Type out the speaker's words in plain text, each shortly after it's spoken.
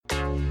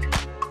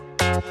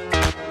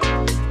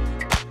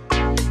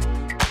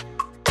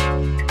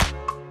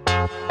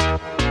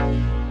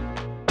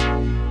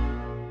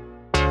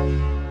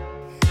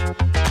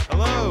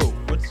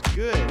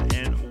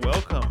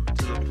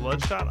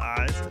Bloodshot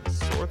Eyes and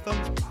Sore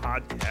Thumbs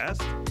podcast,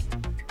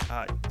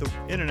 the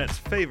internet's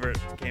favorite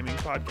gaming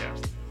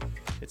podcast.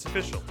 It's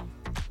official.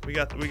 We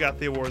got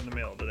the award in the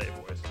mail today,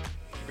 boys.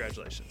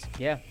 Congratulations.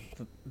 Yeah,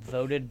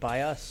 voted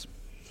by us.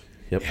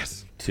 Yep.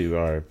 Yes. To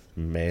our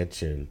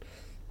mansion.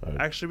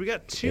 Actually, we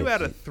got 2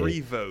 out of 3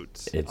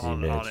 votes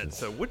on it.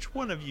 So which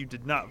one of you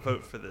did not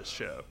vote for this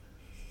show?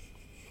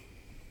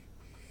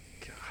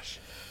 Gosh.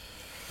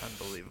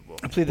 Unbelievable.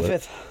 I plead the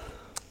fifth.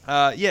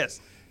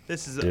 Yes.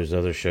 There's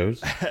other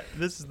shows?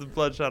 This is the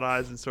Bloodshot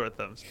Eyes and Sore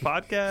Thumbs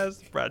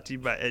podcast, brought to you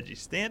by Edgy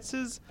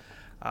Stances.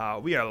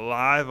 We are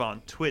live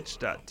on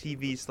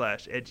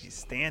twitch.tv/Edgy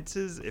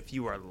Stances. If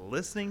you are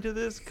listening to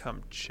this,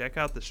 come check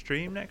out the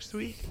stream next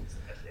week.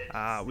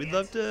 We'd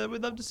love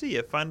to see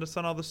you. Find us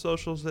on all the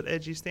socials at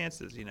Edgy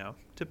Stances.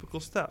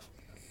 Typical stuff.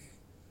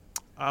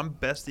 I'm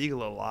Best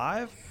Eagle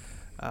Alive.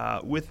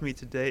 With me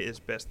today is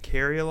Best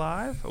Carry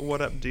Alive.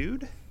 What up,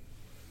 dude?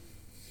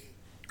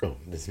 Oh,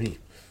 that's me.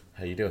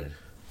 How you doing?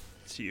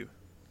 It's you.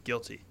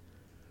 Guilty.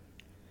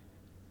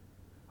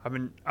 I've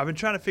been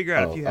trying to figure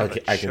out if you have a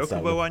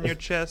chocobo on your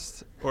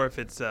chest or if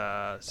it's some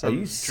Are you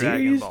Dragon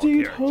serious, Ball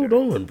dude? character. Hold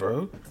on,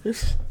 bro.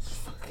 This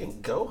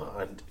fucking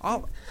Gohan.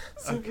 Oh,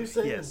 Super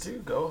Saiyan yes. 2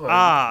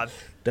 Gohan.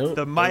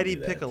 The mighty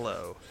do that.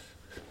 Piccolo.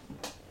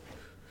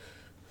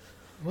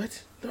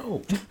 What?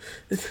 No.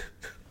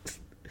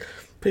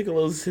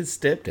 Piccolo's his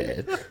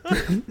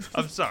stepdad.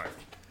 I'm sorry.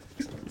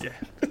 Yeah,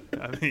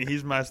 I mean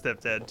he's my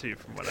stepdad too,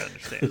 from what I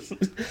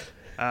understand.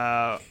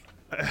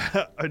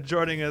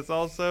 Joining us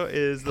also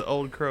is the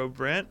old crow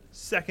Brent.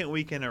 Second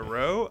week in a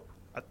row.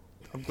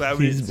 I'm glad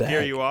we didn't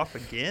scare you off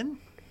again.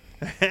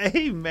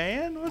 Hey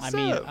man, what's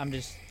up? I'm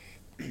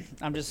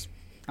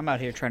out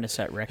here trying to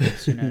set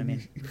records. You know what I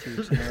mean? 2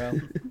 weeks in a row.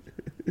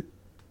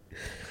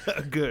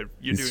 Good.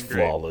 You're He's doing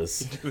great.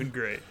 flawless. You're doing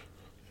great.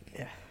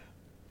 Yeah.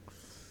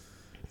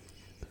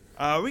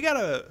 We got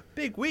a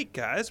big week,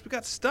 guys. We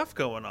got stuff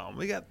going on.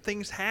 We got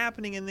things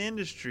happening in the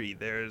industry.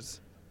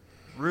 There's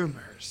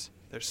rumors.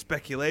 There's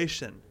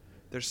speculation.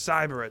 There's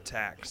cyber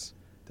attacks.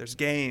 There's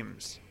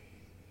games.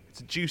 It's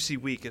a juicy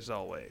week as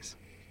always.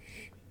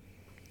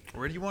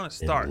 Where do you want to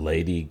start? And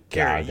Lady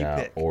Gary,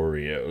 Gaga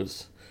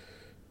Oreos.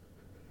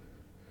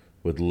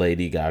 With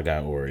Lady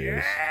Gaga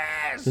Oreos.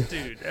 Yes,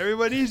 dude.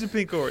 Everybody needs a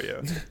pink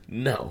Oreo.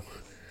 No.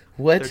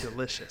 What? They're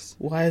delicious.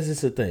 Why is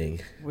this a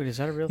thing? Wait, is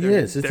that a real thing?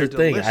 Yes, it's they're a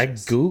thing. delicious.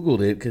 I Googled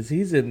it because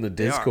he's in the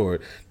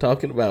Discord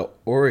talking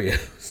about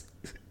Oreos.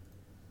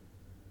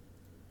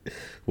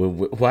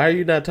 Why are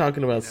you not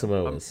talking about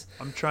Samoas?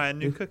 I'm trying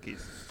new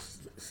cookies.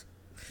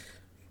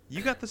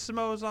 You got the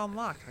Samoas on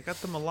lock. I got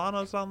the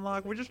Milanos on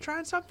lock. We're just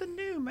trying something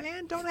new,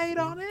 man. Don't hate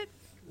on it.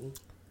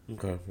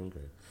 Okay.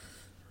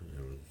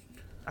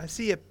 I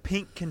see a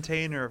pink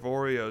container of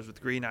Oreos with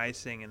green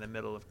icing in the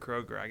middle of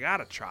Kroger. I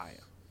gotta try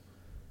them.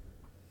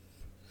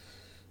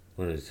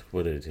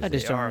 What is I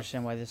just They don't are.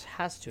 understand why this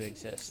has to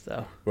exist,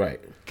 though.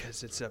 Right.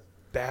 Because it's a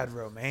bad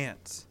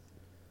romance.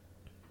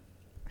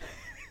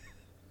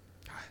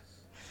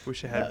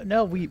 Wish I had.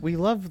 No, we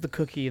love the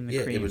cookie and the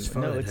Yeah, cream. it was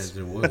fun No, as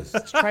it was.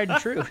 it's tried and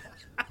true.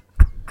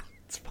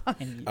 It's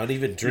fine. I don't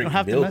even drink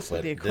have to milk, mess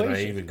with but the then I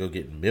equation. even go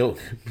get milk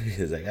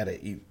because I gotta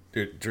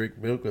drink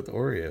milk with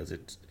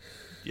Oreos.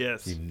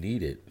 Yes. You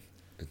need it.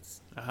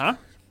 Uh-huh.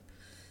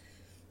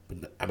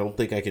 But I don't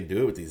think I can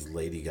do it with these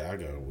Lady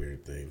Gaga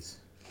weird things.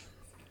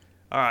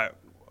 All right.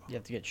 You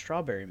have to get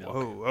strawberry milk.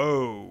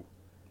 Whoa.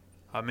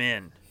 I'm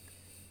in.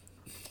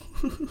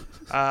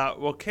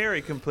 Well,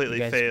 Carrie completely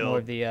You guys failed. more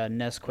of the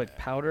Nesquik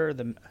powder or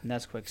the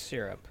Nesquik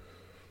syrup?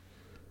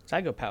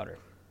 Psycho powder.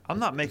 I'm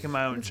not making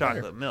my own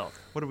chocolate milk.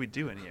 What are we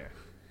doing here?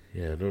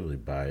 Yeah, I normally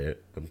buy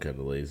it. I'm kind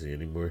of lazy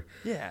anymore.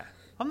 Yeah.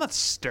 I'm not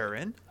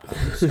stirring.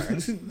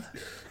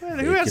 Man,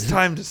 who has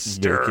time to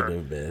stir? Making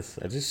a mess.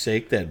 I just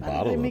shake that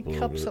bottle They up make a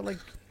little cups bit. that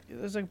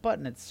there's a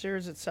button that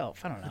stirs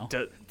itself. I don't know.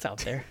 It's out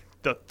there.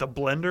 The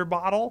blender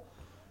bottle?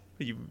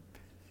 You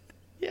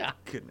Yeah.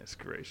 goodness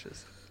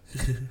gracious.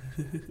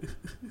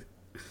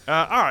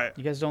 All right.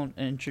 You guys don't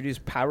introduce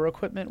power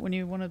equipment when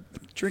you want to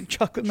drink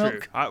chocolate True.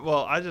 milk?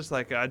 I just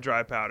I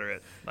dry powder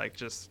it. I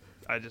just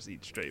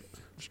eat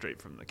straight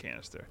from the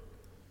canister.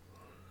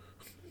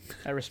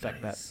 I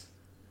respect that.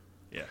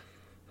 Yeah.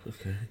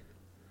 Okay.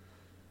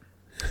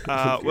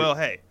 Well,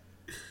 hey.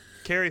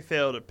 Carrie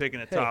failed at picking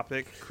a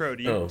topic. Crow,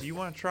 do you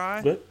want to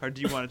try? What? Or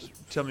do you want to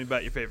tell me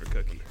about your favorite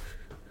cookie?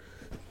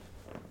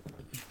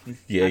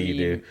 Yeah, I you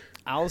mean, do.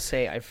 I'll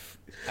say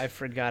I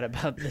forgot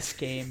about this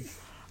game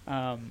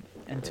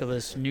until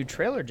this new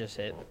trailer just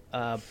hit.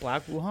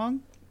 Black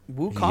Wukong?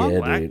 Wukong?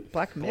 Yeah, dude.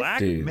 Black Myth? Black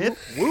Dude.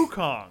 Myth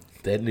Wukong.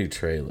 That new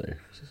trailer.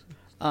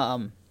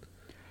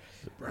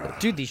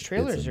 Dude, these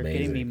trailers are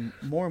getting me amazing.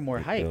 more and more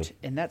Yeah. hyped,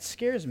 and that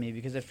scares me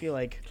because I feel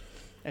like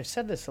I've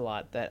said this a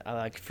lot that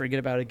I forget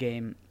about a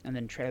game, and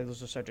then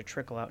trailers will start to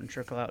trickle out, and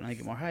I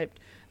get more hyped,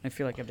 and I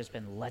feel like I've just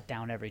been let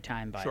down every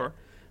time by it.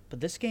 But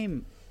this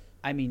game,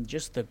 I mean,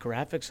 just the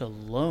graphics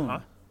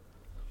alone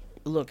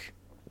look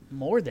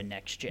more than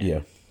next gen.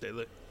 Yeah.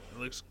 It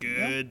looks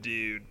good,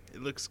 dude.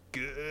 It looks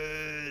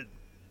good.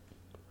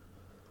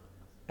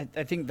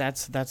 I think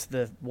that's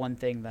the one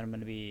thing that I'm going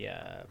to be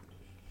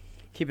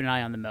keeping an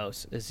eye on the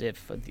most, is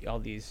if all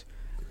these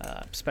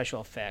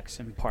special effects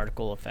and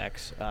particle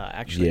effects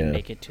actually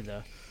make it to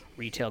the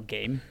retail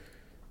game.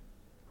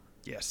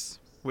 Yes,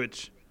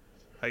 which,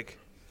 like,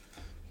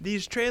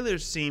 these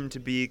trailers seem to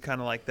be kind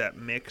of like that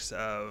mix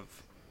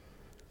of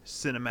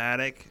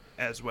cinematic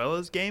as well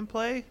as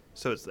gameplay.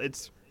 So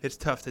it's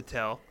tough to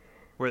tell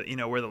where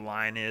the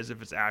line is,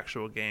 if it's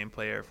actual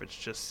gameplay or if it's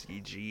just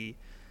CG.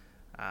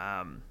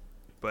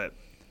 But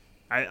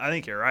I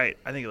think you're right.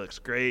 I think it looks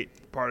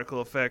great.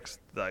 Particle effects,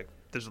 like,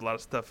 there's a lot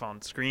of stuff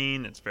on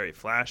screen. It's very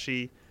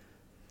flashy.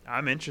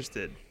 I'm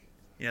interested.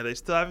 They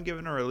still haven't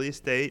given a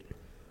release date.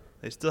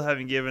 They still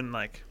haven't given,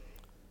 like,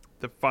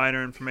 the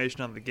finer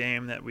information on the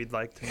game that we'd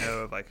like to know,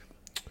 of, like,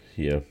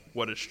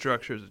 what its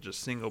structure is. It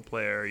just single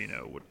player?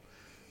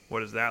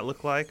 What does that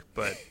look like?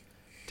 But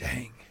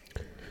dang,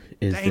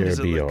 does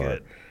it look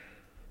good?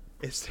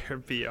 Is there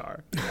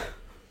VR?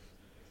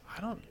 I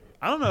don't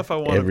know if I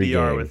want a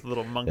VR with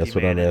little monkey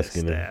man and his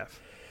staff.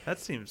 That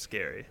seems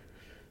scary.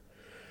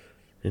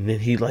 And then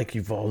he, like,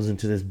 evolves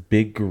into this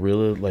big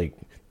gorilla, like,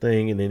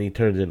 thing, and then he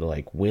turns into,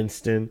 like,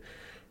 Winston.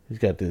 He's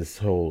got this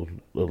whole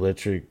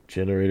electric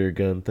generator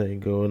gun thing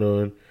going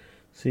on.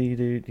 See,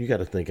 dude, you got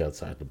to think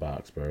outside the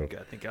box, bro. You got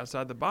to think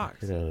outside the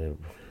box.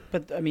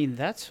 But I mean,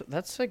 that's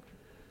like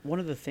one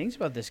of the things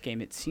about this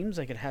game. It seems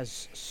like it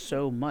has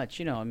so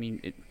much. I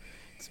mean,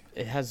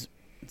 it's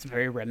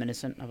very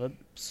reminiscent of a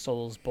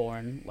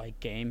Soulsborne like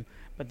game,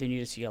 but then you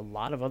just see a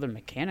lot of other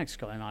mechanics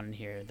going on in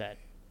here that,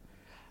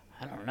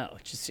 I don't know.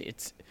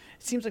 It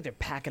seems like they're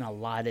packing a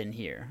lot in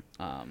here.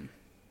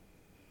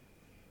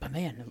 But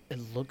man,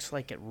 it looks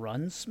like it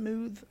runs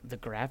smooth. The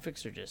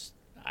graphics are just,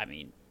 I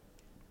mean,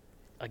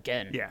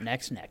 again,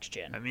 next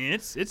gen. I mean,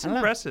 it's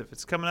impressive.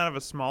 It's coming out of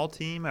a small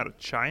team out of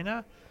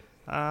China,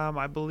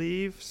 I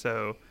believe.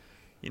 So,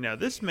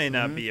 this may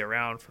not be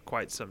around for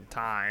quite some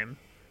time.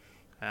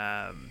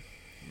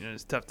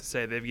 It's tough to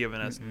say. They've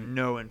given us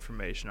no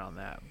information on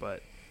that,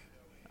 but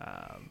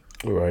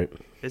right.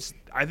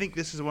 I think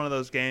this is one of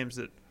those games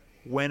that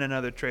when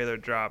another trailer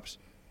drops,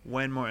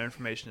 when more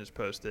information is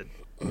posted,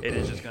 it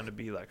is just going to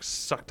be, like,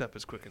 sucked up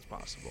as quick as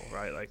possible,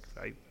 right? Like,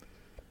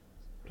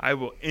 I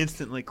will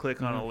instantly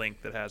click on a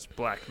link that has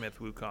Black Myth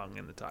Wukong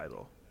in the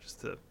title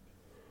just to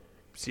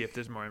see if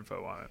there's more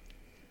info on it.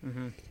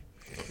 Mm-hmm.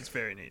 It's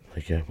very neat.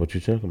 Okay, what you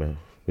talking about?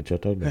 What y'all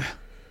talking about?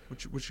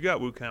 What you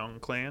got,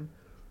 Wukong Clan?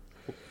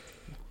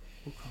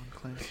 Wukong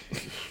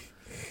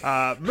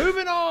Clan.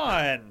 Moving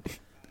on.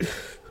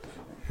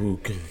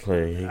 Wukong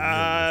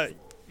Clan.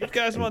 You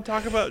guys want to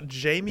talk about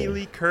Jamie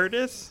Lee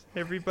Curtis,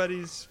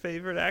 everybody's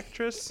favorite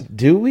actress?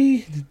 Do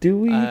we?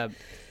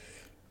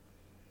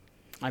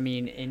 I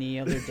mean, any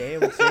other day I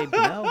would say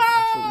no,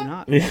 absolutely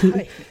not.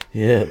 Why?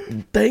 Yeah,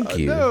 thank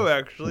you. No,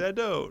 actually, I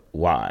don't.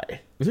 Why?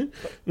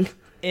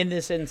 In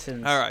this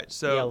instance. All right,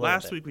 so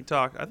last week we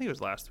talked, I think it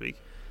was last week,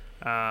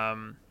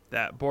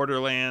 that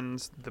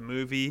Borderlands, the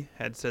movie,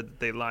 had said that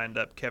they lined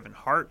up Kevin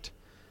Hart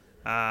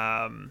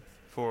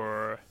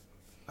for,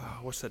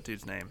 what's that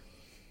dude's name?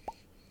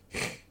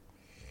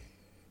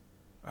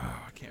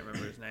 I can't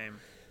remember his name.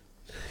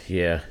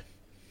 Yeah.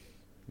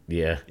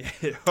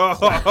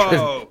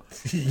 Oh,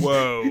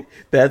 whoa.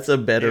 That's a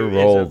better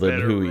role than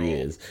who he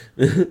is.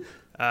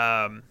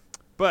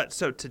 But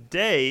so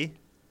today,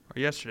 or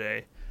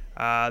yesterday,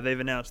 they've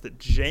announced that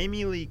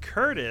Jamie Lee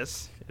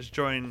Curtis is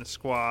joining the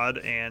squad,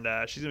 and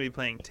she's going to be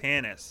playing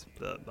Tannis,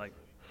 the, like,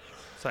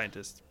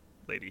 scientist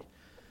lady.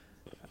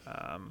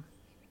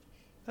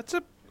 That's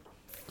a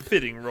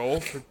fitting role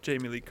for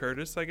Jamie Lee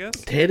Curtis, I guess.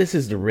 Tannis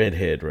is the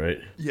redhead, right?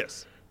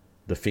 Yes.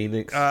 The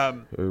Phoenix?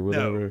 Or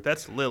whatever? No,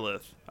 that's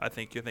Lilith, I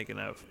think you're thinking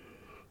of.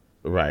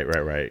 Right,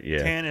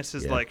 yeah. Tannis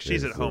is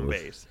she's at home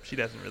base. She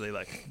doesn't really,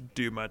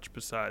 do much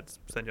besides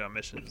send you on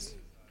missions.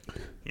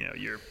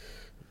 Your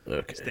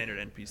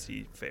standard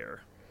NPC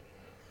fare.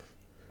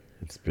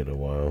 It's been a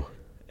while.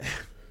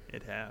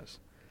 It has.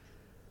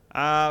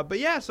 But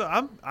yeah,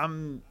 so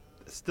I'm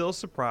still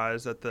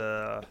surprised at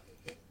the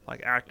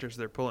actors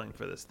they're pulling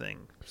for this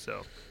thing.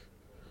 So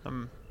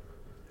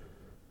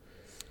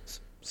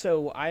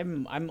So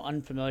I'm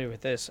unfamiliar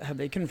with this. Have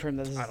they confirmed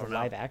that this is a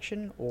live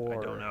action,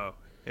 or I don't know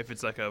if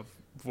it's like a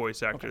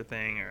voice actor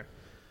thing, or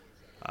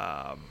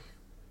I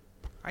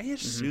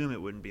assume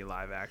it wouldn't be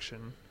live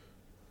action.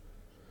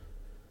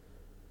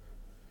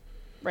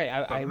 Right,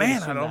 I man, would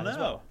assume I don't that as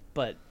know. well.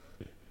 But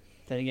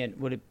then again,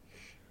 would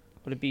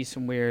it be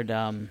some weird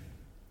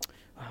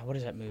what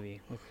is that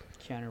movie with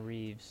Keanu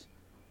Reeves?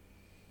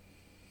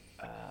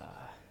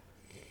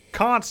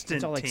 Constantine.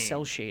 It's all like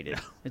cell shaded.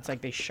 It's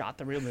like they shot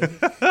the real movie.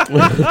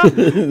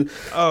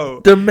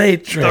 Oh, The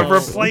Matrix. The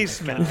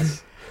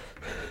Replacements.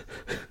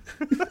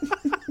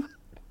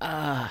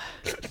 Oh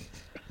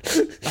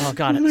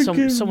god,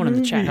 someone in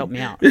the chat help me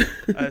out.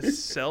 A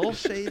cell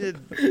shaded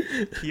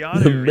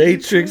Keanu The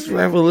Reeves Matrix movie?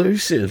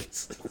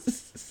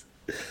 Revolutions.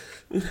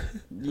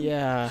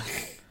 Yeah.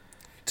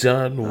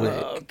 John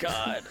Wick. Oh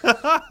god.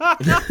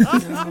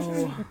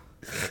 No.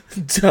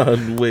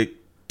 John Wick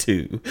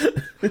 2.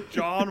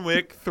 John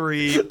Wick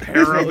 3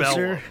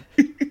 Parabellum.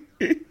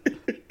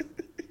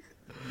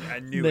 I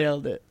knew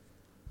Nailed it.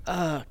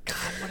 God,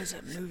 what is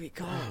that movie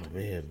called? Oh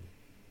man.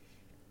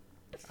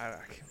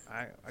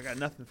 I got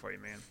nothing for you,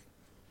 man.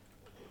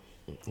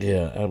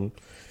 Yeah.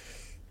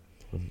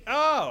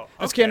 Oh,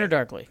 A Scanner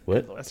Darkly.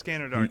 What? A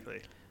Scanner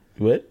Darkly.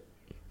 What?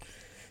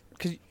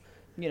 Because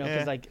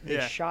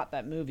they shot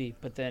that movie,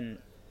 but then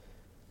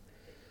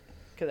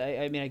because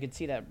I could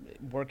see that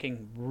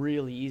working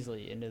really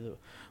easily into the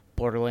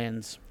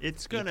Borderlands.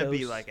 It's gonna be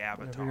ethos, like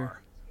whatever.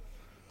 Avatar.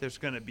 There's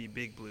gonna be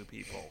big blue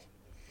people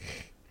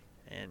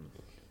and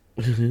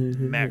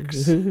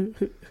mechs.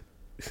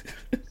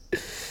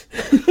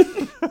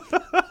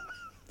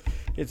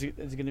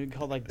 It's gonna be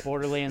called like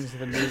Borderlands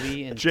the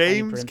movie and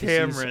James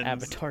Cameron's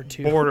Avatar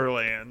 2.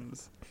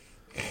 Borderlands.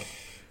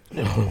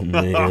 Oh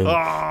man.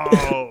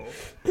 Oh,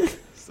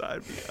 sign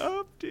me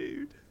up,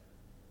 dude.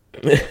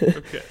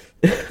 Okay.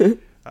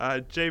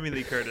 Jamie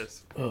Lee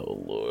Curtis.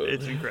 Oh Lord.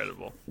 It's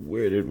incredible.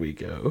 Where did we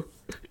go?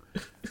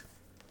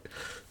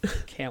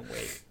 Can't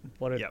wait.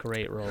 What a Yep.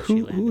 great role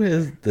she landed. Who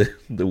has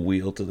the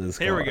wheel to this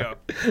Here car? we go.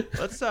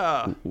 Let's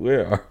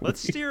Where are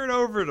let's we? steer it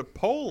over to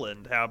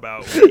Poland. How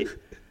about we?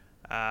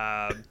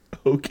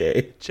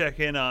 Okay. Check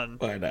in on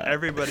Why not?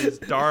 everybody's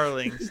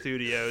darling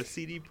studio,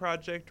 CD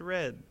Projekt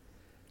Red.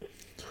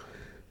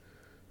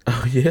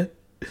 Oh yeah.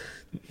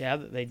 Yeah,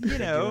 they You doing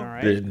know, all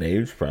right. Their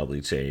name's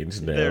probably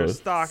changed now. Their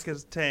stock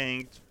is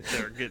tanked.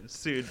 They're getting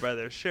sued by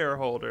their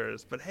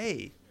shareholders. But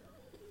hey,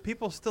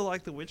 people still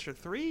like The Witcher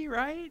 3,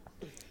 right?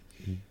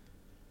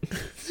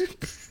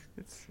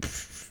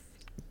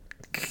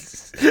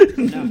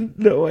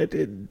 No, I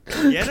didn't.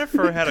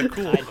 Yennefer had a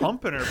cool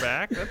hump in her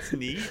back. That's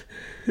neat.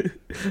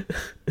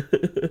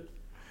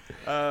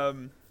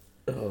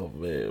 Oh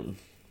man.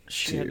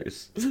 She had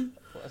Cheers.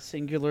 a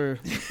singular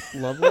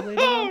love related.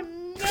 Oh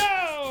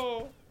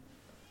no!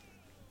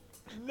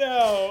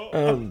 No.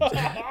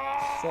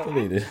 I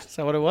mean, Is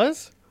that what it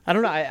was? I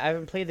don't know. I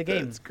haven't played the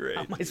game. That's great,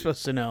 How am I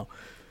supposed to know?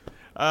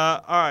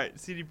 All right,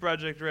 CD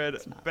Projekt Red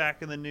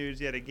back in the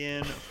news yet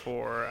again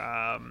for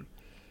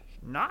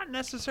not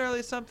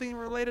necessarily something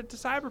related to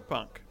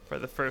Cyberpunk for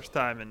the first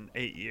time in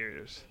 8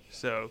 years.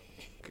 So,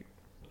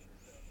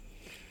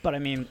 But I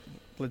mean,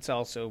 let's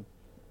also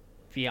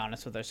be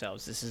honest with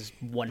ourselves. This is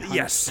 100%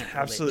 yes, related to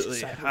absolutely.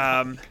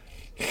 Cyberpunk.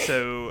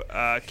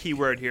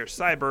 Keyword here,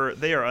 cyber.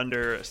 They are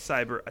under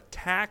cyber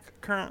attack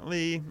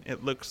currently.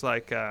 It looks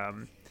like a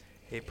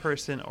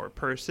person or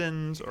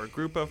persons or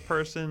group of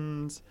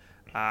persons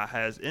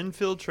has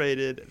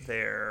infiltrated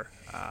their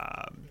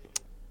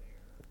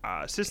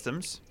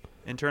systems,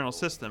 internal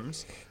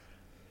systems,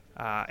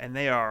 and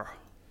they are,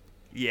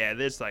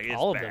 it's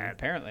all of bad. them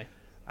apparently.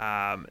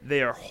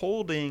 They are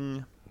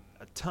holding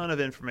a ton of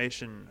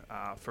information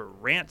for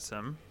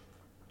ransom,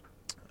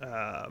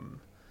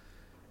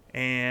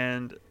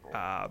 and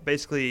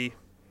basically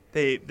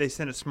they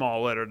sent a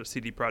small letter to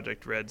CD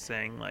Projekt Red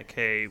saying like,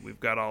 hey, we've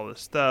got all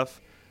this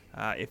stuff.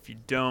 If you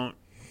don't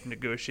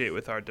negotiate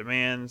with our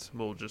demands,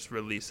 we'll just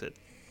release it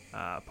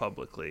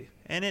publicly.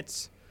 And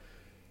it's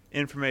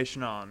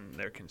information on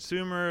their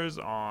consumers,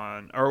 CD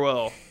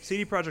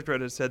Projekt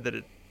Red has said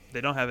that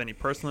they don't have any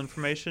personal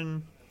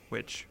information,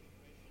 which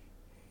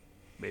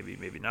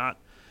maybe not.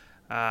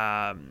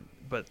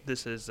 But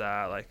this is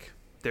like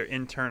their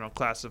internal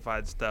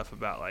classified stuff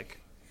about like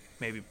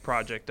maybe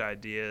project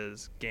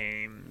ideas,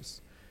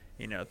 games,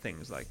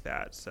 things like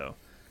that. So,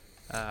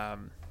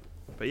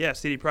 but yeah,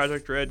 CD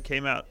Projekt Red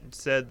came out and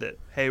said that,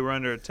 hey, we're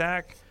under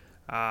attack.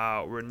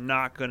 We're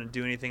not going to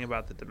do anything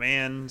about the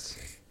demands.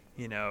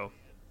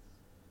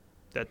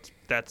 That's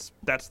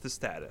the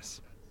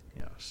status.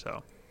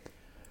 So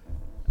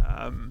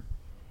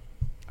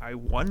I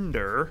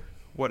wonder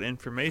what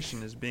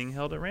information is being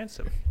held at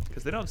ransom,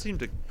 because they don't seem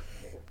to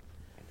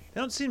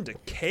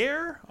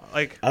care.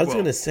 Like I was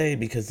gonna say,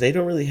 because they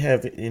don't really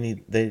have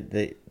any.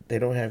 They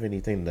don't have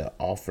anything to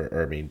offer.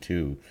 Or I mean,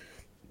 to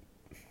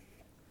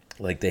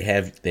like they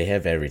have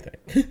everything.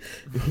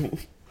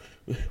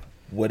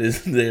 What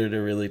is there to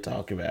really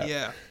talk about?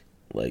 Yeah.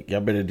 Like, y'all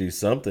better do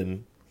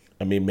something.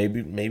 I mean,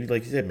 maybe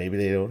like you said, maybe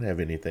they don't have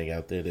anything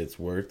out there that's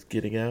worth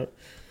getting out.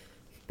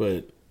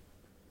 But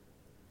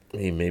I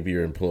mean, maybe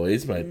your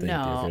employees might think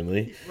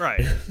differently.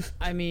 Right.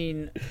 I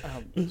mean,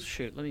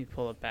 shoot, let me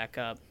pull it back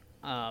up.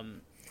 I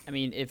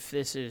mean, if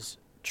this is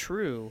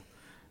true,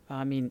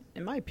 I mean,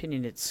 in my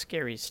opinion, it's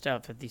scary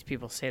stuff that these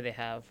people say they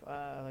have.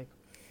 Like,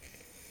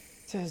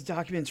 it says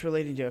documents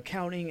relating to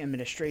accounting,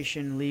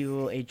 administration,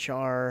 legal,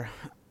 HR,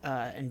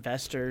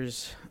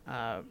 investors,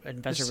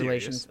 investor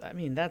relations. I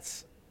mean,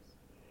 that's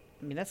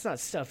not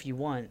stuff you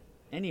want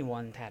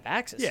anyone to have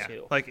access Yeah.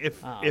 to. Like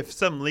if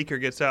some leaker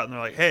gets out and they're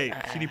like, hey,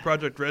 CD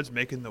Projekt Red's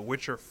making The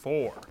Witcher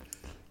 4,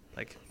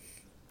 like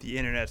the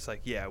internet's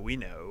like, yeah, we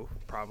know,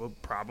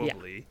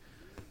 probably.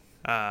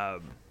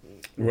 Right.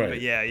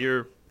 But yeah,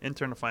 your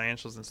internal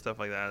financials and stuff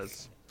like that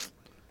it's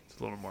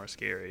a little more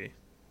scary,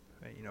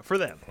 for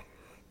them.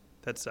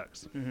 That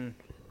sucks. Mm-hmm.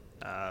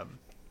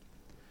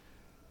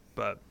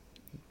 But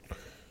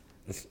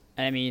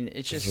And I mean,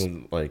 it's just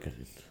like.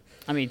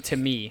 I mean, to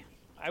me,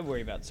 I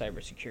worry about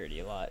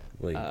cybersecurity a lot.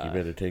 Like, you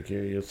better take care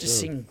of yourself. Just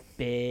seeing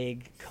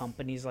big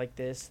companies like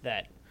this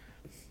that,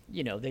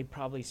 they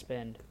probably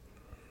spend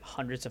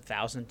hundreds of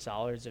thousands of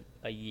dollars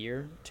a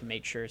year to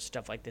make sure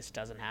stuff like this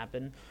doesn't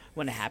happen.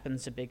 When it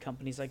happens to big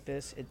companies like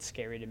this, it's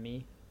scary to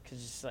me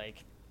because it's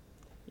like,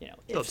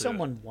 if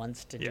someone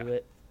wants to do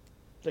it,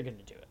 they're going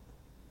to do it.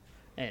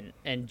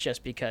 And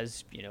just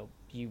because,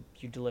 you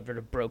delivered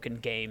a broken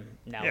game,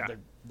 now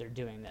they're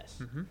doing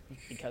this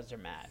because they're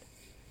mad.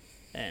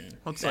 And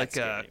it's like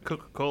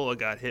Coca-Cola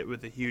got hit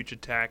with a huge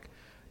attack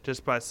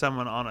just by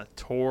someone on a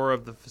tour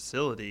of the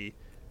facility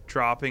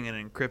dropping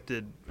an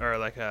encrypted or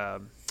like a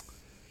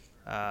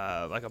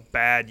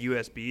bad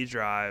USB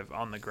drive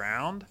on the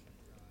ground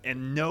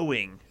and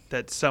knowing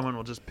that someone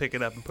will just pick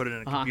it up and put it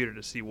in a computer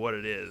to see what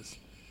it is.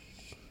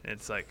 And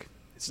it's like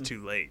it's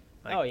too late.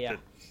 Like,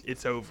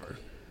 it's over.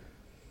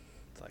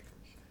 It's like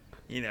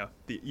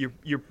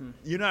you're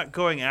not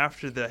going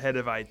after the head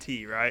of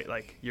IT, right?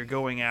 Like you're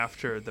going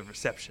after the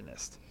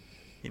receptionist.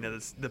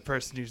 The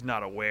person who's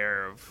not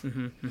aware of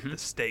the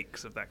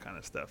stakes of that kind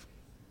of stuff.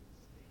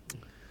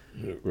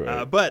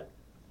 Right. But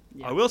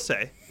I will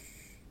say,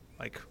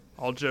 like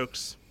all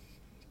jokes,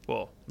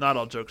 well, not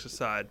all jokes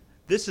aside,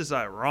 this is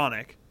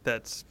ironic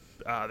that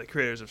the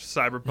creators of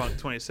Cyberpunk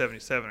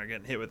 2077 are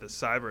getting hit with a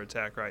cyber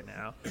attack right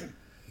now.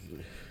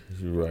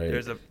 Right.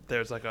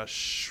 There's like a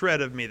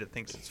shred of me that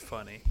thinks it's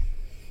funny.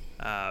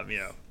 I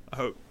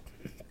hope.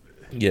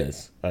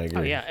 Yes, I agree.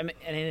 Oh yeah, and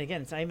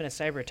again, it's not even a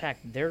cyber attack.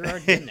 They're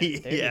already in there.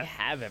 They already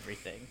have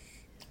everything.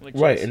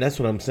 Right, and that's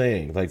what I'm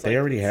saying. Like they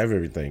already have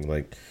everything.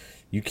 Like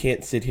you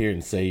can't sit here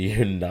and say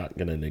you're not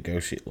gonna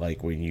negotiate.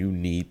 Like when you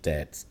need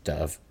that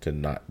stuff to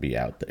not be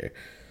out there,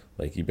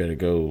 like you better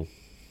go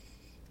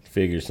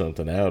figure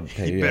something out.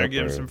 You better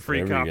give them some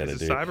free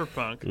copies of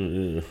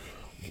Cyberpunk.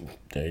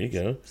 There you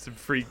go. Some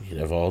free. You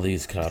have all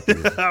these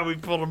copies. We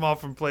pulled them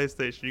off from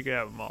PlayStation. You can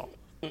have them all.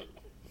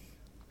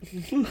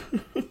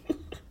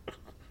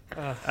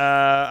 All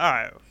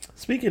right.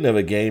 Speaking of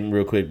a game,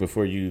 real quick,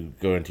 before you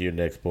go into your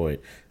next point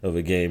of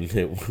a game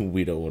that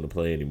we don't want to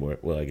play anymore.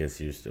 Well, I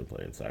guess you're still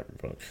playing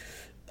Cyberpunk.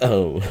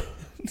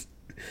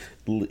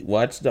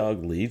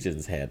 Watchdog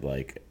Legions had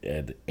like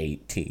an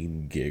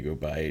 18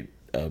 gigabyte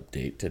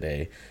update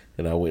today,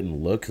 and I went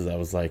and looked because I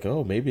was like,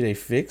 oh, maybe they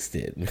fixed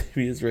it.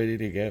 Maybe it's ready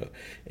to go.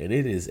 And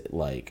it is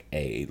like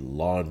a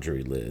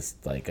laundry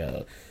list, like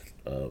a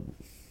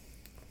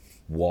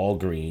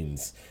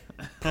Walgreens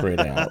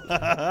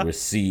printout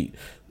receipt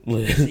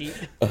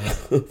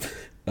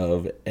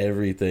of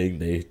everything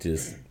they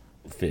just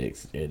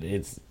fixed. And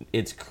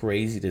it's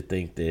crazy to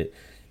think that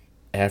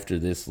after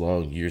this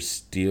long you're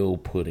still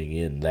putting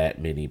in that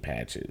many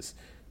patches,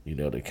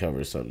 to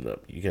cover something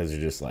up. You guys are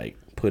just like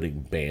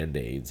putting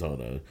band-aids on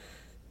a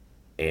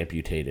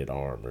amputated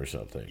arm or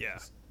something. Yeah,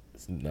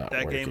 it's not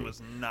that working. game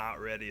was not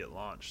ready at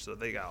launch, so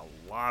they got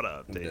a lot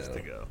of updates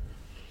to go.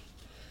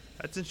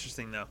 That's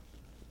interesting though.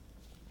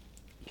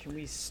 Can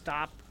we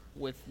stop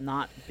with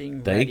not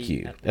being ready? Thank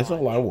you. That's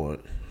all I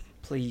want.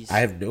 Please. I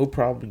have no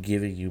problem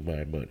giving you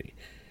my money.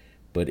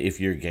 But if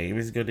your game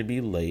is going to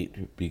be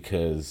late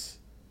because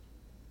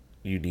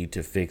you need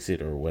to fix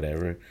it or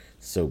whatever,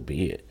 so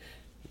be it.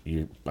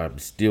 I'm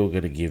still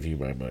going to give you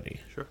my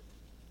money. Sure.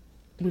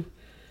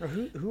 Or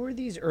who are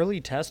these early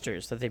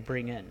testers that they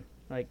bring in?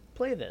 Like,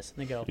 play this.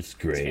 And they go, it's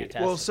great.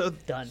 Well, so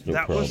done.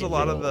 That was a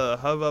lot of the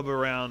hubbub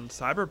around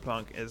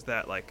Cyberpunk is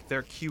that, like,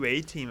 their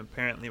QA team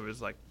apparently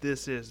was like,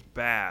 this is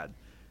bad.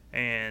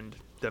 And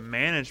the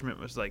management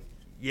was like,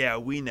 yeah,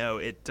 we know,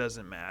 it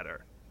doesn't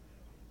matter.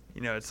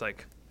 It's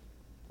like,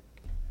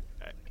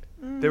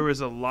 there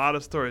was a lot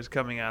of stories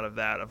coming out of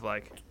that of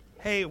like,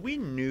 hey, we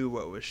knew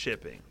what was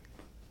shipping.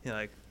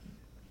 Like,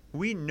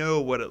 we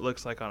know what it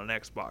looks like on an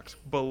Xbox.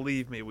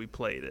 Believe me, we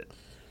played it.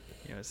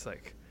 It's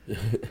like,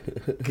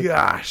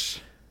 gosh,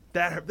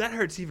 that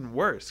hurts even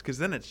worse because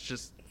then it's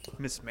just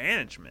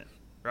mismanagement,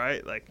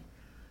 right? Like,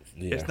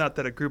 it's not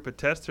that a group of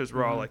testers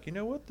were all like, you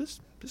know what, this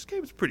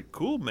game is pretty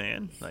cool,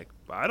 man. Like,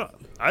 I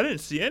didn't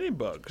see any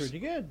bugs. Pretty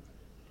good.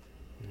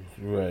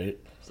 Right.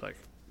 It's like,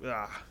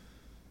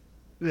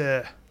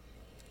 yeah,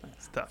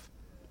 it's tough.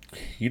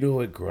 You know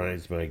what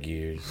grinds my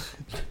gears?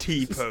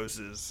 T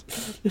poses.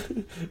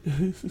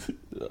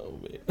 Oh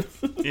man.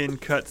 In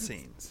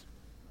cutscenes.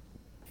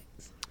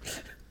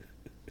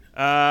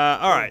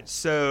 All right,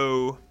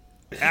 so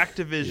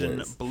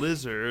Activision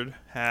Blizzard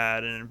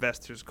had an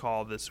investors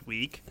call this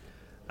week,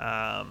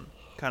 kind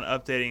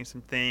of updating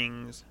some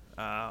things.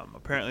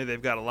 Apparently,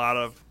 they've got a lot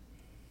of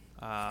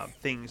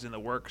things in the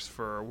works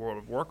for World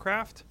of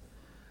Warcraft.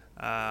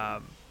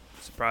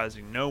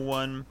 Surprising no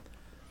one.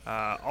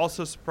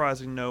 Also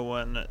surprising no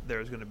one,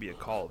 there's going to be a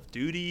Call of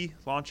Duty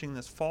launching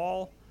this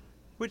fall,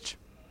 which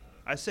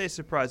I say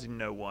surprising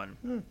no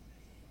one.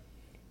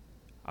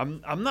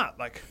 I'm not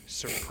like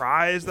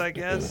surprised, I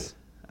guess,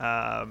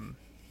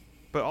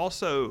 but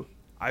also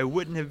I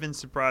wouldn't have been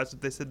surprised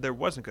if they said there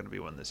wasn't going to be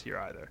one this year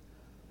either.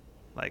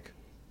 Like,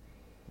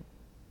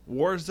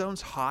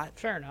 Warzone's hot.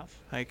 Fair enough.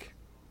 Like,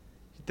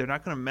 they're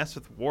not going to mess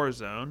with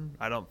Warzone,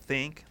 I don't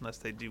think, unless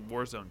they do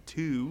Warzone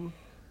 2.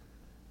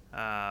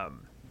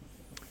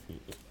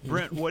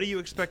 Brent, what do you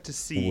expect to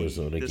see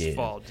Warzone this again.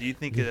 fall? Do you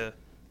think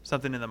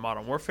something in the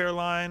Modern Warfare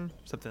line,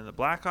 something in the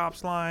Black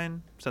Ops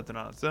line, something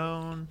on its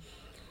own?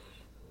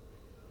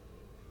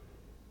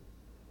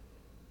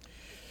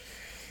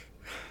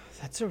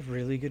 That's a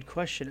really good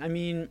question. I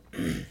mean,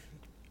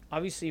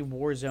 obviously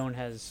Warzone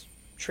has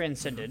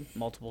transcended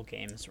multiple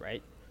games,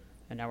 right?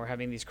 And now we're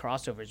having these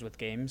crossovers with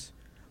games.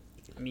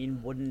 I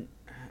mean,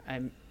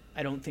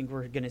 I don't think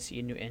we're going to see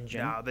a new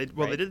engine. No, they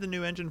did the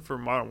new engine for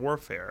Modern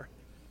Warfare.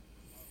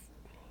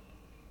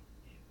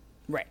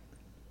 Right.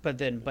 But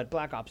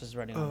Black Ops is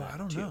running on that I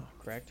don't too, know.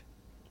 correct?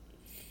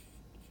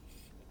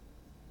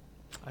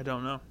 I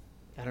don't know.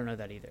 I don't know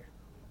that either.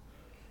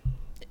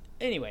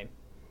 Anyway,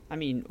 I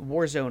mean,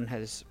 Warzone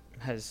has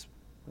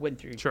went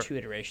through Sure. 2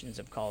 iterations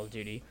of Call of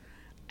Duty.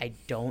 I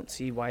don't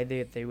see why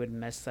they would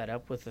mess that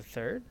up with the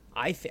third.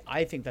 I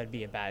think that'd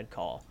be a bad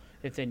call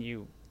if then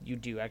you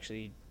do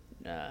actually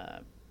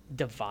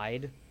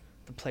divide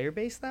the player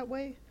base that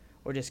way,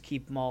 or just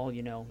keep them all.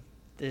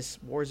 This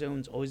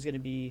Warzone's always going to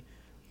be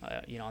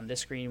on this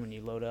screen when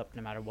you load up,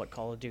 no matter what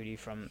Call of Duty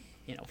from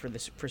for the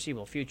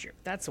foreseeable future.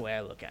 That's the way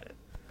I look at it.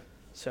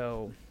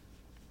 So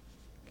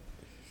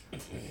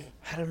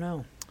I don't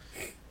know.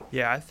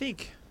 Yeah, I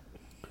think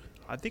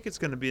it's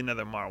going to be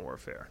another Modern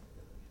Warfare.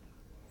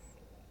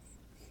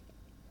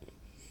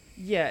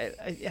 Yeah,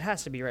 it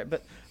has to be, right.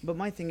 But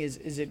my thing is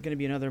it going to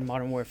be another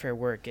Modern Warfare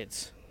where it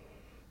gets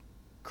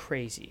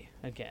crazy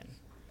again?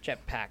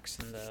 Jetpacks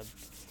and the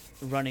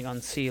running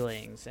on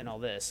ceilings and all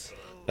this.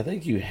 I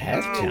think you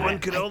have to. One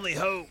could only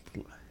hope.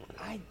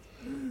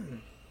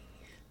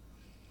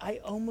 I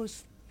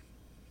almost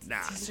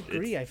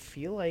disagree. I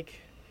feel like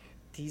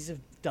these have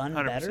done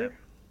 100%. better.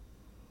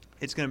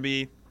 It's going to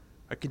be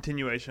a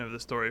continuation of the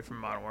story from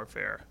Modern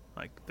Warfare,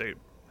 the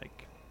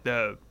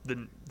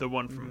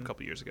one from a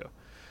couple years ago.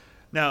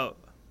 Now,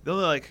 the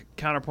only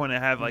counterpoint I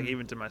have,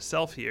 even to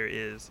myself here,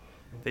 is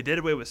they did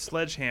away with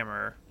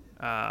Sledgehammer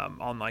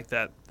on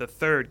the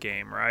third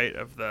game, right,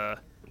 of the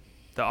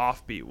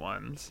offbeat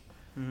ones,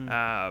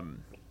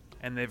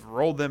 and they've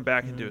rolled them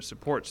back into a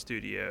support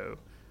studio.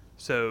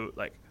 So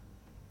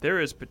there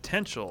is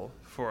potential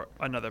for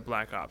another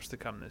Black Ops to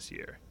come this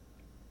year.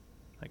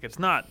 It's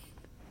not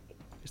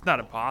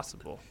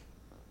impossible,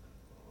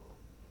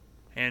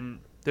 and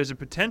there's a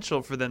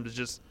potential for them to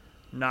just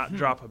not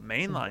drop a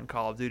mainline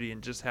Call of Duty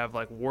and just have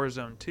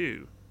Warzone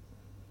 2.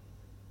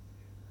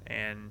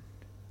 And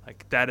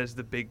that is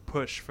the big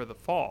push for the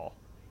fall.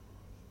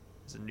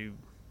 It's a new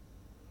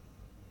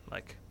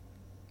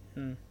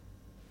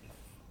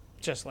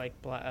Just like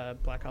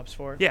Black Ops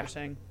 4, Yeah. you're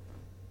saying?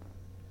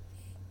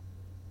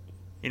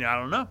 I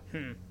don't know.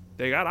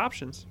 They got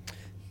options.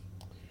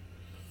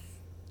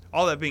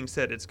 All that being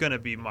said, it's going to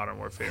be Modern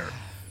Warfare.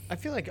 I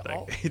feel like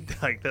all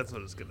That's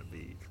what it's going to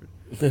be.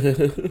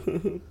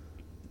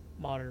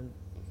 modern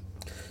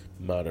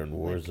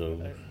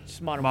Warzone.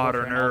 just modern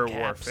warfare in all Moderner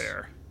caps.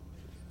 Warfare.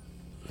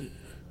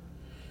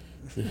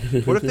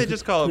 What if they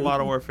just call it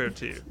Modern Warfare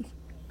 2?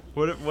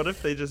 What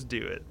if they just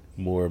do it?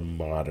 More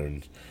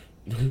modern.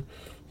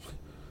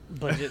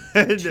 Budget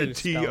The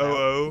spelled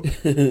out.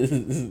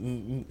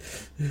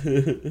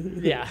 TOO.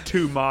 Yeah.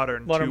 Too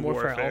modern. Modern too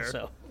Warfare warfare.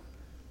 also.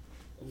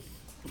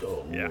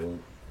 Oh, Yeah.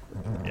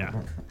 Yeah.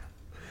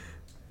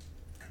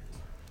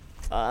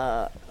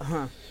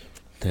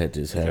 that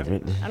just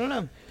happened. I don't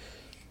know.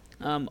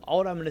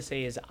 All I'm going to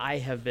say is I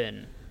have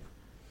been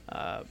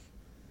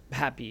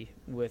happy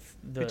with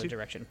the Me too.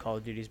 direction Call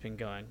of Duty's been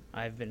going.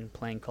 I've been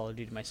playing Call of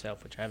Duty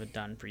myself, which I haven't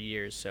done for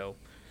years. So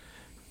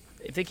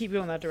if they keep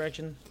going that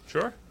direction,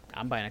 Sure.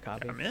 I'm buying a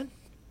copy. I'm in.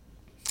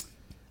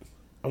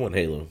 I want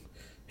Halo.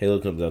 Halo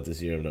comes out this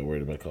year. I'm not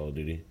worried about Call of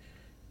Duty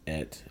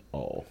at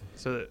all.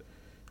 So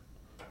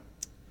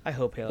I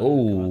hope Halo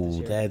doesn't come out this Oh,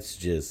 year. that's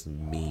just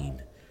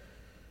mean.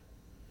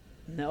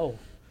 No,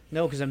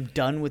 because I'm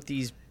done with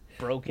these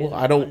broken. Well,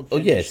 I don't. Oh,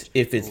 yes. unfinished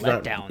If it's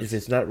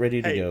letdowns. not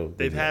ready to hey, go,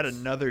 they've then had yes.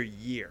 another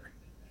year,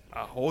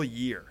 a whole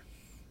year.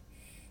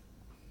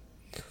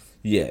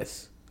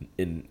 Yes,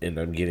 and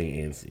I'm getting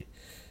antsy.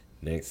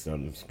 Next,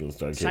 I'm just gonna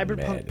start getting mad.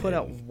 Cyberpunk put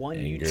out and one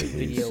anger YouTube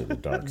leads video to the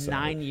dark side.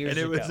 9 years And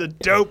it ago. was a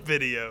dope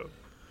video.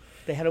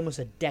 They had almost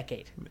a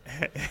decade.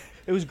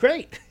 It was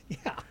great.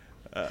 Yeah.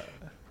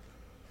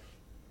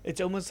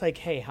 It's almost like,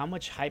 hey, how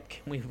much hype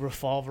can we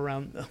revolve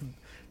around an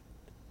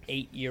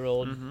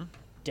 8-year-old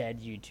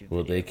dead YouTube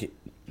Well, video? they can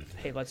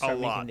Hey, let's start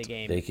lot. making the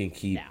game. they can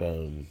keep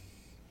now.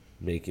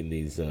 making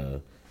these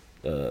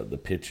the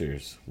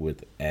pictures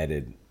with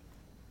added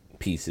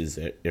pieces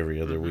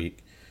every other week.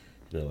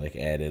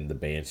 Add in the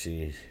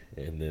Banshee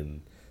and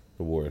then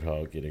the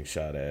Warthog getting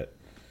shot at.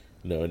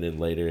 And then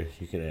later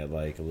you can add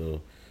a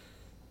little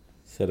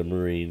set of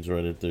Marines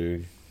running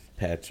through,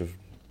 patch of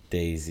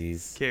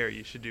daisies. Carrie,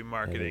 you should do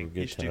marketing. good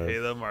You should do time.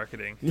 Halo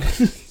marketing. I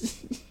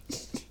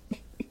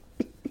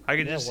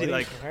could Yeah, just what see are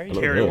you- why are you-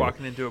 don't Carrie know.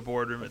 walking into a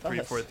boardroom at With us.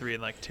 343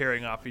 and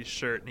tearing off his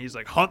shirt, and he's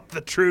like, "Hunt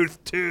the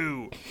truth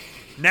too,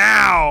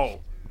 now!"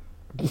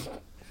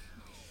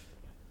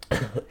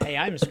 Hey,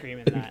 I'm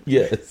screaming that.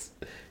 Yes.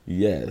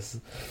 Yes.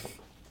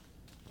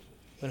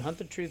 When Hunt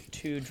the Truth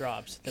 2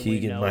 drops, then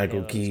Keegan we know Michael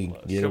Halo's Key,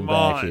 close. get him Come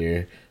back on.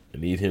 here. I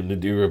need him to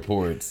do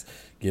reports.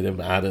 Get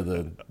him out of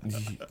the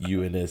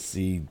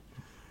UNSC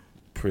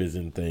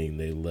prison thing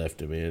they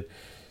left him in.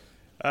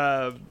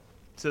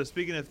 So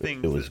speaking of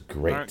things It was that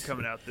great. aren't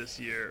coming out this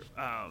year,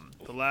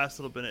 the last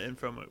little bit of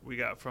info we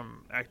got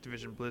from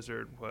Activision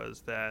Blizzard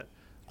was that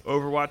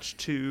Overwatch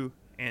 2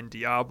 and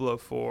Diablo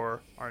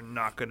 4 are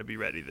not going to be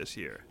ready this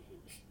year.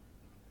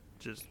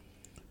 Just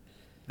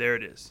there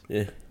it is.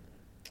 Yeah.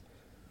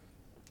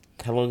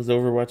 How long has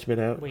Overwatch been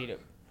out? Wait,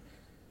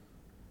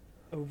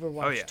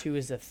 Overwatch 2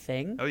 is a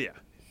thing? Oh yeah.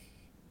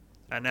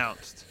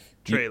 Announced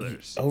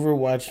trailers.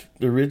 Overwatch,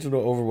 the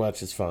original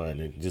Overwatch is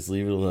fine. Just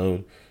leave it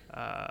alone.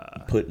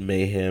 Put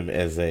Mayhem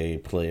as a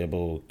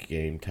playable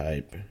game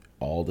type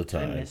all the Did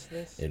I time. miss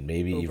this? And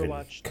maybe even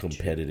Overwatch 2.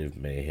 competitive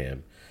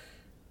Mayhem.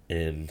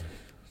 And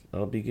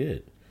I'll be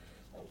good.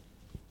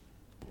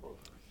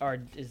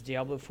 Is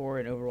Diablo 4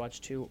 and Overwatch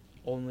 2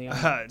 only on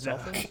No. cell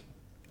phones?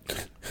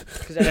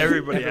 Because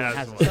Everybody everyone has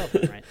has a one. cell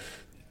phone,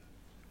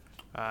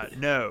 right?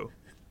 No.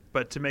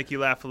 But to make you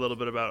laugh a little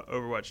bit about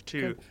Overwatch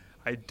 2, Good.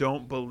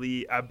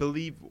 I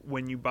believe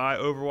when you buy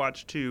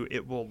Overwatch 2,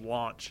 it will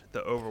launch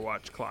the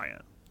Overwatch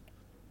client.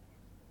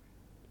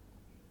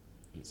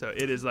 So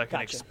it is like an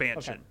Gotcha.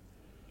 expansion.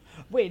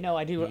 Okay. Wait, no,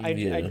 I do. Yeah.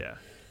 Yeah.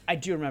 I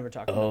do remember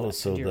talking about Oh, that. I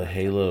so do the remember.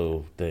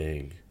 Halo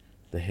thing.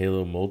 The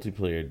Halo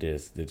multiplayer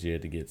disc that you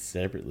had to get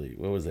separately.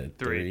 What was that?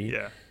 3?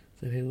 Yeah.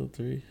 Is that Halo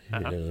 3?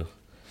 Uh-huh.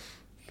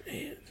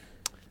 Yeah.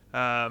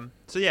 Man.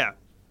 So yeah,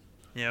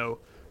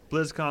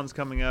 BlizzCon's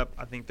coming up.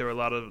 I think there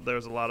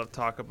was a lot of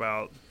talk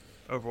about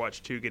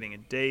Overwatch 2 getting a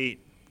date,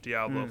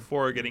 Diablo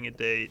 4 getting a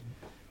date,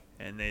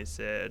 and they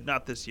said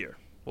not this year.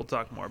 We'll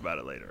talk more about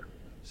it later.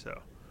 So,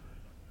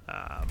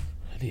 I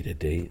need a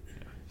date.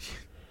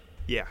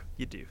 yeah,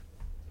 you do.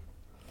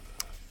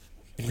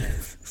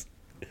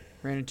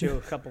 Ran into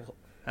a couple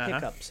Uh-huh.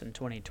 hiccups in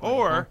 2020.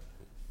 Or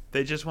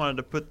they just wanted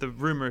to put the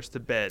rumors to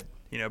bed,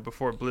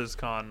 before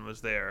BlizzCon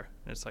was there.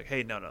 And it's like,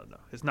 hey, no.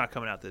 It's not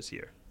coming out this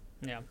year.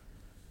 Yeah.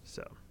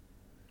 So,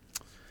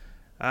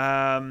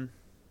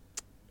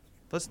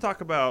 let's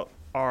talk about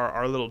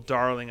our little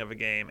darling of a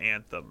game,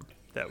 Anthem,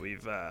 that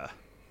we've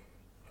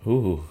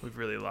Ooh,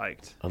 really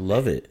liked. I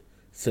love it.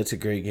 Such a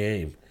great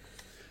game.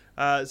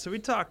 So we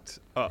talked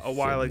a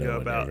while no ago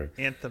one about ever.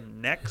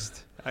 Anthem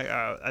Next.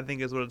 I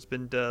think is what it's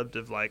been dubbed,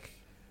 of like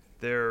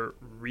their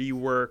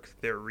rework,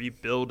 their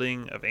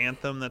rebuilding of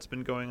Anthem that's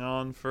been going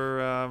on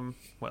for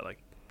like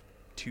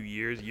 2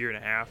 years, year and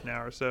a half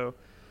now or so.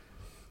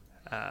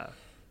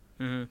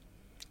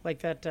 Like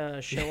that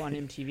show on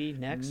MTV,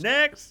 Next?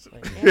 Next.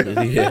 Like,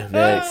 yeah, Yeah,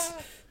 next.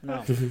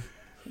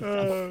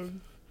 no.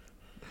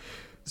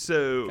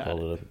 So Got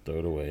Call it up and throw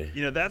it away.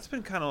 that's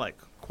been kind of like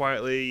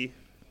quietly,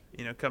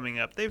 coming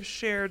up. They've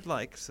shared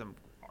like some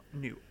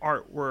new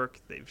artwork.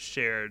 They've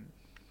shared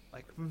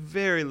like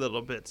very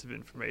little bits of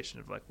information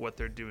of like what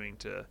they're doing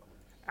to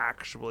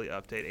actually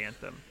update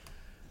Anthem.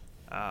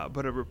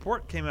 But a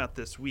report came out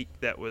this week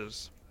that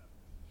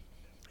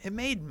it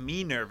made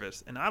me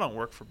nervous, and I don't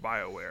work for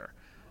BioWare.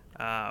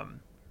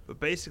 But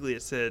basically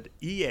it said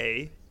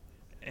EA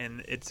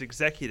and its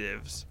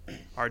executives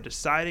are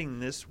deciding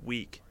this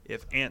week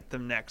if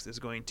Anthem Next is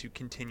going to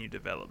continue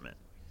development.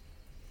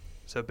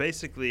 So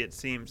basically it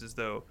seems as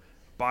though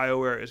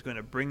BioWare is going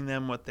to bring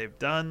them what they've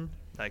done,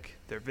 like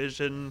their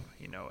vision,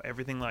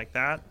 everything like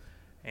that,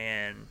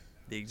 and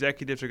the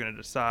executives are going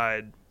to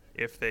decide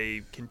if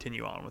they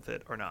continue on with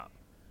it or not.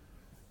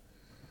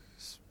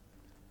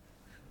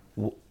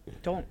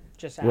 Don't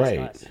just ask Right.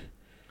 us.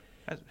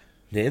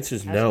 The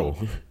answer's Ask no.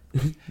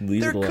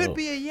 Leave There it alone. could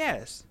be a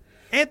yes.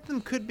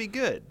 Anthem could be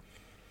good.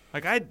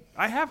 Like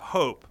I have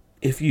hope.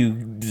 If you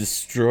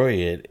destroy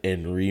it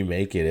and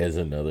remake it as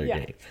another Yeah.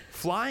 game.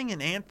 Flying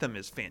in Anthem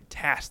is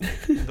fantastic.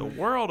 The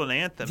world in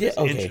Anthem Yeah, is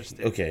okay.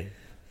 interesting. Okay.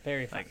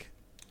 Very fun. Like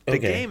the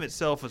Okay. game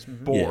itself is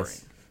boring.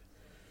 Yes.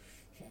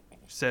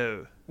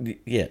 So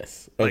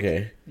Yes. Like-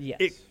 Okay. Yes.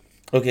 it-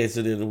 Okay,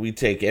 so then we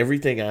take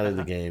everything out of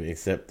the game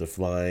except the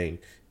flying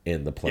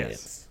and the plants.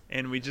 yes,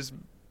 and we just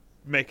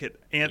make it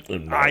And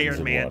mountains Iron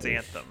and Man's water.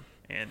 Anthem,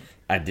 and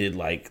I did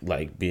like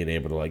being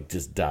able to like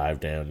just dive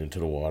down into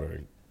the water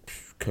and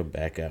come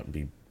back out and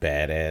be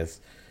badass.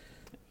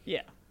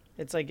 Yeah.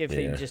 It's like if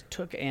Yeah. they just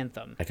took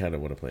Anthem I kind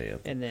of want to play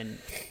Anthem. and then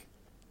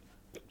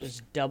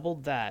just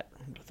doubled that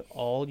with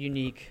all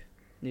unique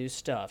new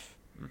stuff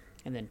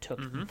and then took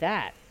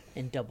that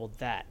and doubled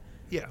that.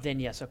 yeah, Then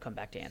yes, I'll come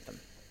back to Anthem.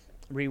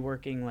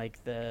 Reworking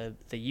like the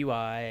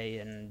UI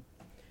and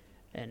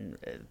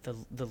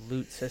the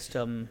loot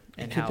system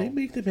and Could how they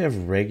make them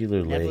have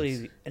regular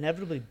legs?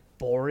 inevitably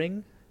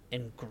boring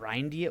and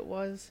grindy it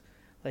was.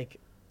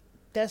 Like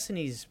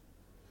Destiny's,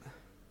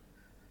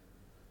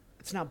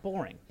 it's not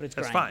boring, but it's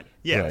that's grindy. fine.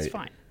 Yeah, Right. It's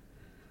fine.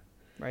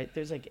 Right?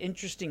 There's like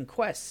interesting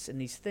quests and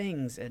these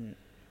things, and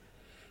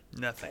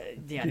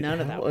nothing. yeah, How none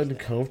of that. Was there.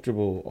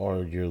 uncomfortable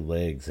are your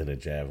legs in a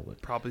javelin?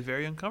 Probably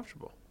very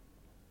uncomfortable.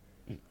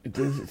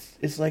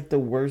 It's like the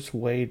worst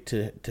way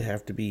to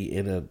have to be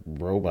in a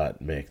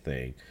robot mech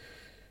thing.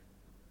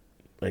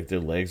 Like their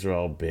legs are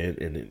all bent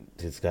and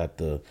it's got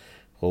the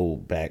whole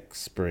back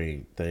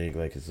spring thing,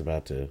 like it's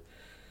about to,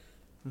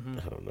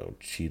 I don't know,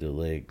 cheetah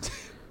leg.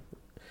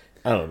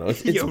 I don't know.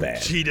 It's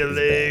bad. Cheetah it's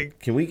leg. Bad.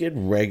 Can we get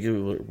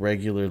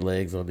regular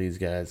legs on these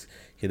guys?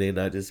 Can they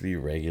not just be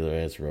regular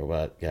ass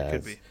robot guys?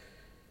 Could be.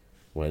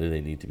 Why do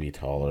they need to be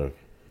taller?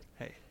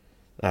 Hey,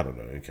 I don't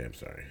know. Okay, I'm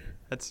sorry.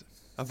 that's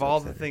of all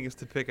the things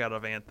to pick out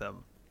of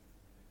Anthem.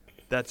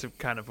 That's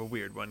kind of a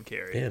weird one,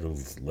 Carrie. Yeah,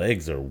 those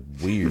legs are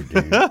weird,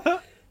 dude.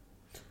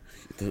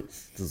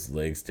 those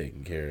legs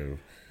taken care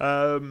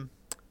of.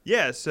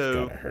 Yeah.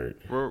 So gotta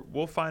hurt.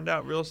 we'll find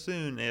out real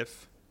soon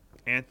if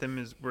Anthem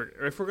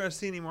if we're gonna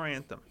see any more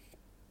Anthem,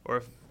 or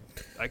if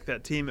like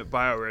that team at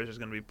BioWare is just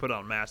gonna be put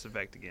on Mass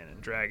Effect again and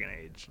Dragon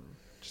Age and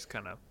just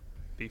kind of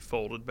be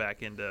folded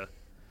back into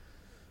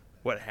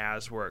what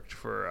has worked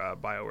for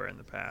BioWare in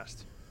the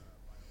past.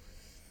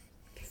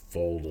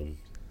 Fold them,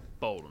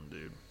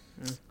 dude.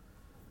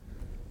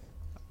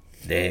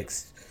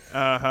 Next.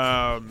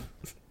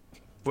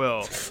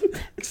 Well,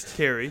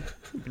 Carrie,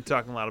 we've been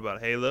talking a lot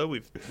about Halo.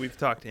 We've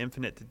talked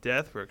Infinite to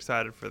death. We're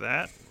excited for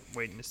that.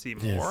 Waiting to see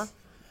more. Yes.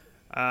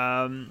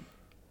 I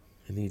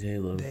need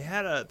Halo. They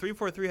had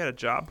 343 had a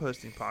job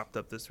posting popped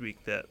up this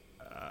week that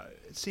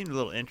it seemed a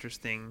little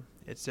interesting.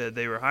 It said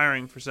they were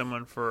hiring for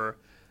someone for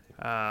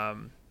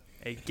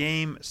a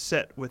game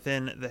set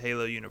within the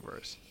Halo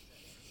universe.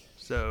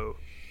 So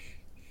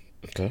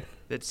Okay.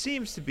 it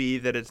seems to be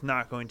that it's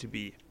not going to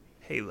be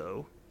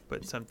Halo,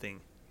 but something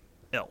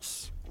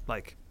else,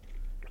 like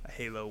a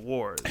Halo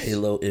Wars.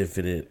 Halo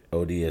Infinite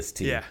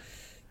ODST. Yeah.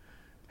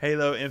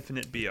 Halo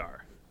Infinite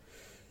BR.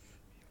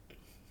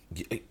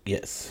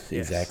 Yes,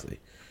 exactly.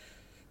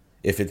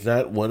 If it's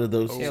not one of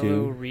those Halo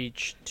two.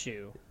 Reach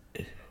 2.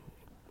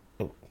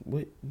 Oh,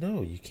 wait,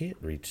 no, you can't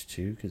reach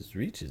 2 because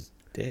Reach is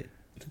dead.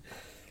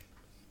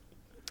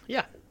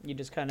 Yeah, you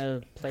just kind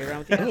of play around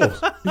with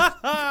the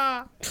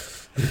Oh,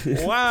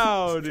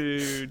 Wow,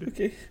 dude.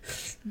 okay.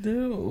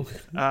 No.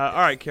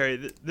 All right, Carrie,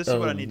 this is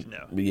what I need to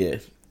know. Yeah.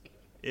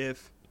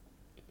 If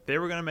they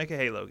were going to make a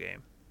Halo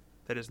game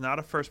that is not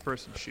a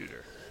first-person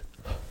shooter,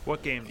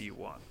 what game do you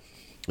want?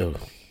 Oh.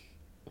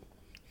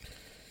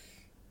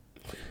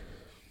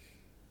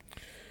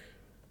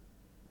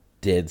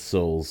 Dead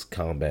Souls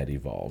Combat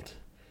Evolved.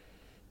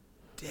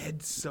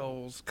 Dead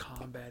Souls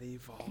Combat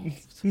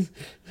Evolved.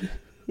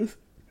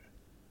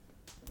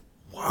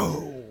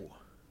 Whoa.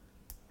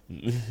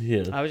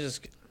 Yeah. I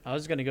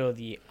was gonna go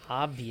the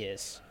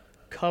obvious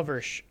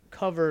cover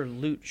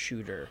loot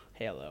shooter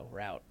Halo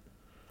route.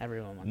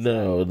 Everyone wants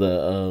No,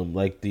 the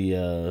like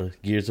the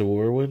Gears of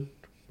War one.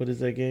 What is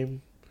that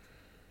game?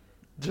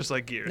 Just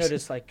like Gears. No,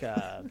 just like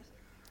yeah.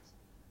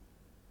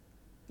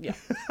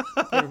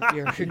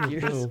 Your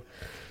Gears.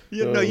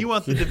 No. You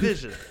want the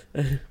Division.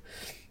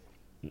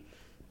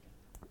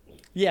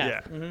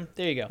 Yeah. Mm-hmm.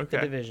 There you go. Okay.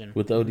 The Division.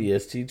 With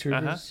ODST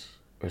troopers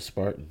or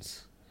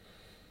Spartans?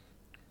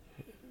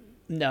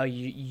 No,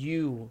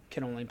 you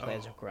can only play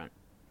as a grunt.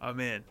 I'm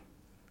in.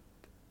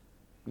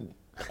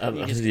 I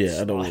You just don't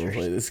get want to slaughtered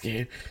play this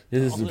game.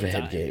 This is all a the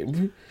bad time.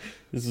 game.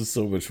 This is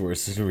so much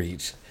worse than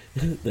Reach.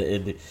 The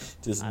ending,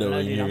 just I don't know,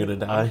 knowing dude. you're gonna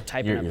die. I'm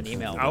typing you're, up an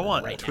email. I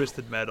want right now.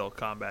 Twisted Metal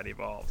Combat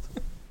Evolved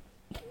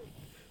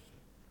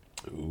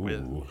Ooh.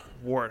 with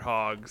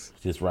warthogs,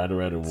 Just riding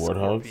around in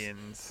warthogs.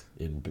 scorpions.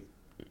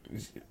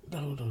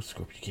 No,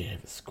 Scorpion can't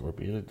have a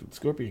scorpion.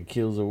 Scorpion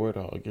kills a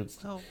warthog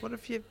against. Oh, what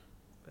if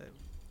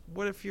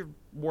your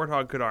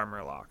warthog could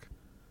armor lock?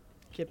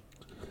 Yep.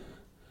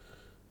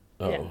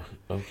 Oh, Yeah.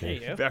 There okay. you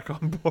go. Back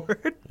on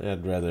board.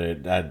 I'd rather.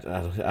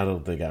 I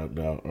don't think I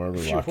know. Armor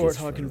Your lock is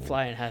warthog can for-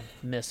 fly and have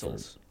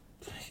missiles.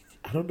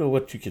 I don't know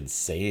what you can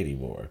say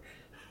anymore.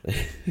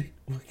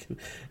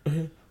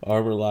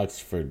 Armor locks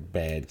for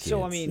bad kids.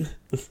 So, I mean-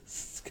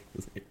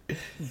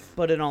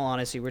 But in all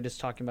honesty, we're just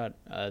talking about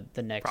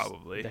the next,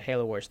 Probably. the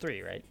Halo Wars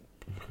 3, right?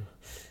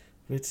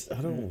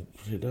 I don't.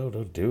 No,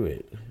 don't do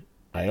it.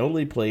 I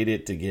only played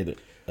it to get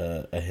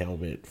a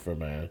helmet for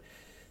my.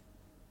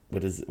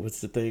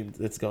 What's the thing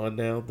that's gone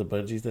now? The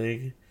Bungie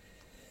thing.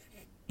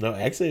 No,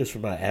 actually, it was for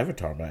my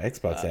avatar, my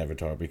Xbox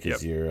avatar,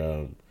 because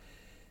your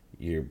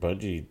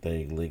Bungie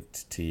thing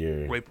linked to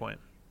your Waypoint.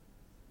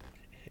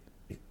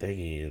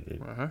 thingy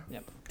and Uh-huh.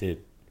 Yep.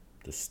 did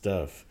the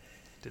stuff.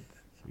 Did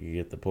You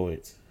get the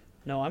points.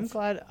 No, I'm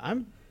glad.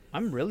 I'm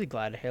really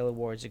glad Halo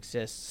Wars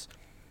exists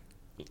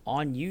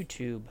on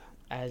YouTube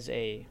as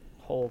a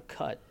whole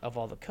cut of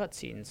all the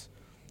cutscenes.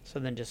 So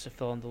then, just to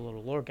fill in the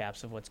little lore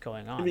gaps of what's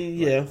going on. I mean,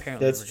 Like, yeah,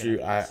 apparently that's we're gonna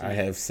true. I see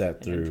have sat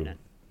an through Infinite.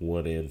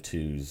 1 and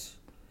 2's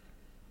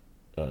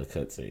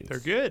cutscenes. They're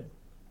good.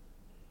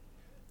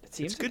 It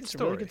seems It's like good it's a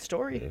really good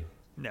story. Yeah.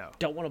 No.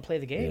 Don't want to play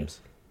the games.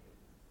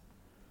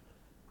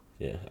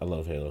 Yeah, I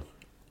love Halo.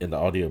 And the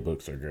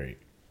audiobooks are great.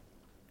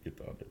 Get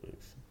the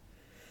audiobooks.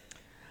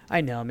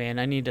 I know, man.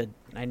 I need to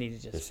They're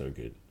just so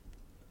good.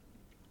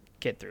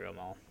 get through them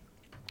all.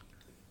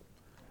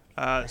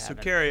 So,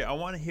 haven't. Carrie, I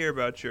want to hear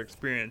about your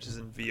experiences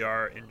in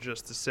VR in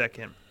just a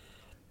second.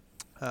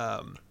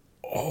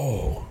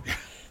 Oh.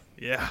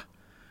 Yeah.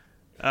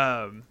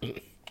 Oh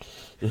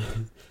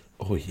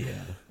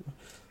yeah.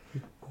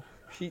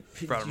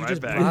 Brought him You right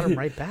just back. brought him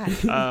right back.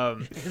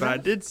 But I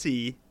did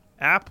see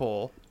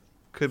Apple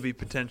could be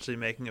potentially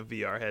making a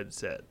VR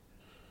headset.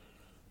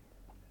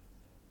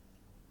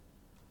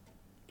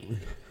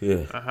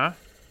 Yeah.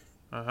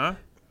 Uh-huh.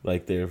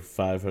 Like their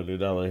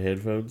 $500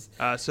 headphones.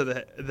 So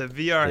the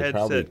VR They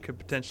probably headset could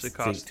potentially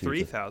cost think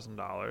to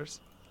 $3,000.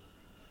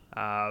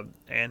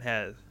 And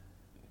has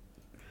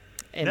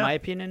In No. my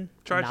opinion,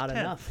 Charge not 10.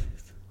 enough.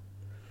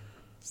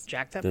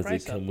 Jack that Does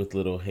price it come up. with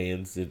little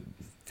hands that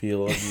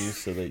feel on you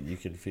so that you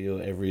can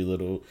feel every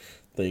little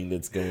thing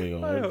that's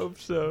going I on? hope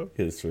so.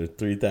 Because for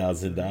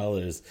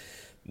 $3,000,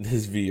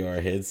 this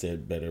VR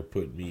headset better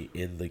put me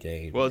in the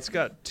game. Well, it's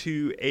got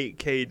two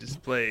 8K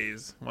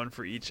displays, one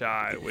for each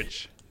eye,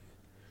 which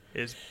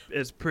is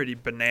pretty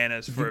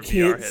bananas for you a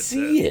VR can't headset.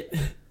 see it.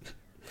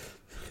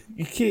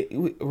 You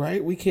can't,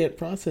 right? We can't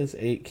process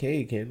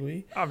 8K, can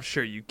we? I'm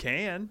sure you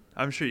can.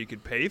 I'm sure you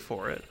could pay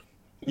for it.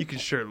 You can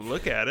sure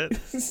look at it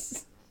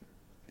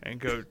and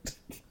go.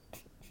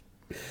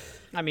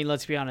 I mean,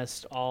 let's be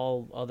honest.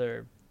 All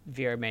other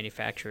VR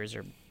manufacturers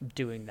are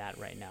doing that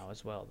right now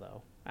as well,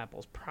 though.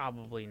 Apple's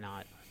probably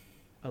not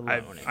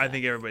alone. I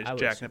think everybody's I would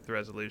jacking assume. up the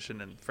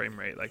resolution and frame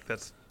rate. Like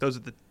those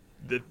are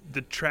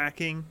the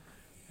tracking,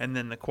 and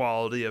then the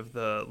quality of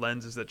the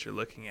lenses that you're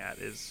looking at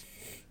is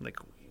like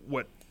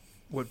what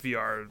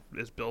VR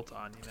is built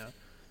on, you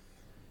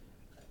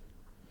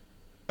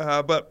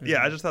know. But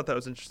yeah, I just thought that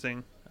was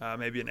interesting.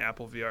 Maybe an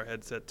Apple VR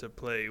headset to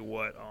play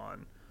what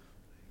on?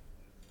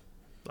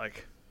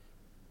 Like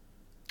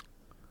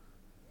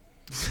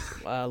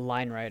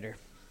Line Rider.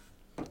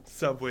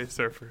 Subway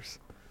Surfers.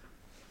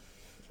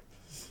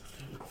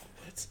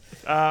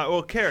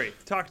 Well, Carrie,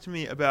 talk to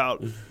me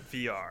about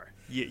VR.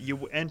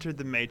 You entered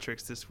the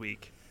Matrix this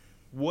week.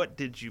 What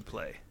did you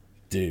play?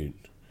 Dude,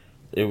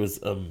 it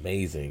was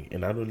amazing.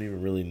 And I don't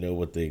even really know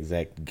what the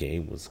exact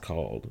game was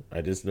called.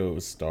 I just know it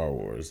was Star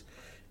Wars.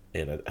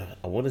 And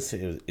I want to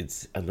say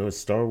I know it's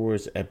Star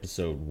Wars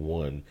Episode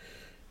 1.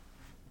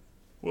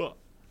 Well,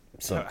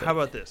 Something. how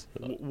about this?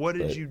 What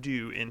did But- you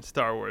do in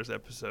Star Wars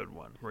Episode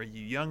 1? Were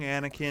you young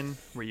Anakin?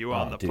 Were you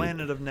on the dude.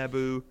 planet of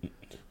Naboo?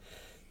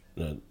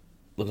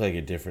 Looked like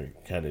a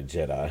different kind of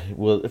Jedi.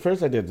 Well, at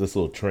first I did this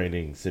little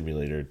training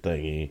simulator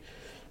thingy.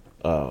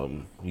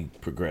 You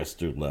progress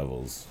through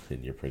levels,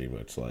 and you're pretty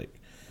much like,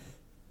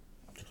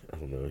 I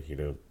don't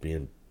know,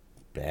 being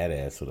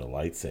badass with a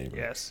lightsaber.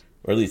 Yes.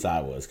 Or at least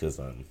I was, because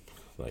I'm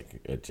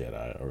like a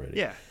Jedi already.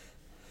 Yeah.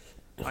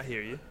 I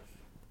hear you.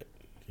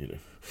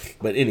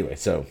 But anyway,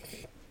 so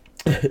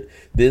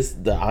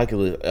the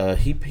Oculus,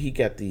 he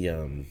got the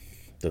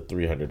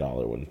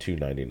 $300 one, $299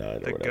 or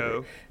The whatever.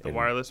 Go, the And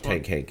wireless one?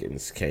 Tank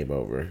Hankins came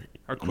over.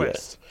 Or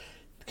Quest.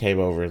 Yeah. Came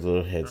over, his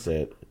little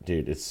headset.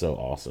 Dude, it's so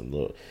awesome.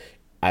 Look,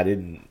 I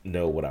didn't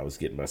know what I was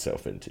getting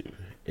myself into.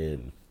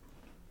 And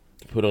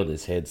put on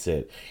this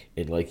headset,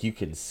 and like you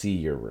can see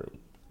your room.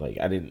 Like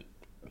I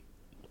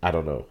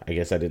don't know. I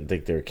guess I didn't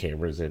think there were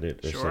cameras in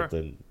it or Sure.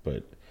 something,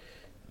 but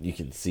you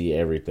can see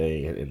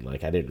everything, and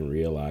like I didn't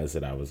realize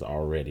that I was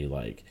already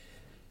like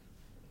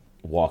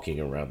walking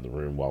around the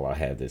room while I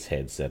had this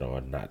headset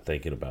on, not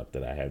thinking about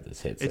that I have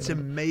this headset It's on.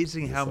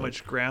 amazing how like-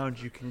 much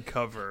ground you can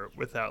cover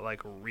without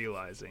like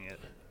realizing it.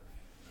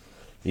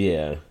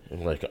 Yeah,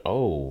 and like,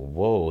 oh,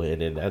 whoa,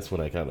 and then that's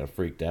when I kind of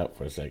freaked out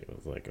for a second. I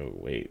was like, oh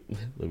wait,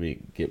 let me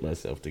get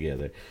myself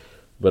together.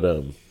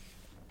 But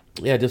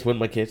yeah, I just went in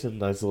my kitchen,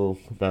 nice little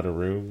amount of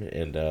room,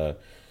 and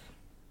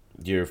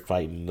you're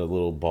fighting the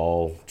little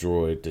ball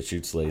droid that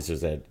shoots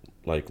lasers at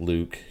like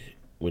Luke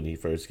when he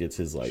first gets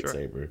his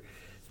lightsaber.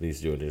 And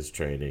he's doing his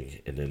training,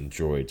 and then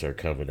droids are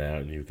coming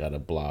out, and you've got to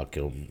block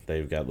them.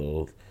 They've got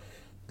little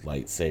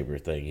lightsaber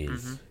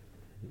thingies. Mm-hmm.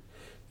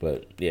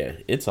 But yeah,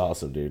 it's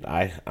awesome, dude.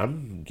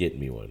 I'm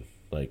getting me one.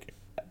 Like,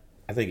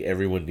 I think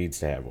everyone needs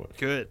to have one.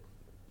 Good.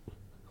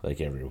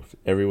 Like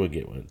everyone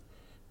get one.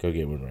 Go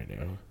get one right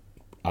now.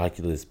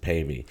 Oculus,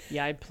 pay me.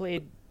 Yeah, I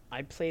played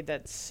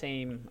that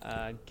same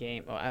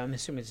game. Oh, I'm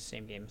assuming it's the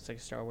same game. It's like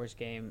a Star Wars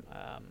game.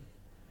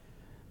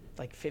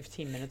 Like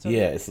 15 minutes of it.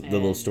 Yeah, it's the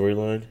little and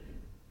storyline.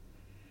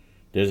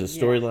 There's a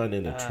Yeah, storyline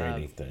and a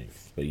training thing.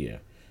 But yeah,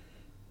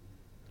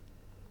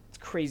 It's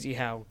crazy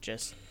how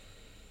just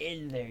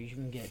in there you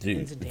can get dude,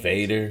 instantaneous.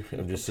 Vader.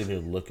 I'm just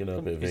sitting here looking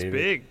up at He's Vader.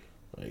 big.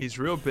 Like, He's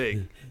real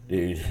big.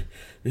 dude,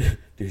 dude,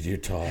 you're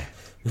tall.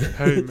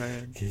 Hey,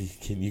 man.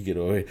 Can you get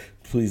away?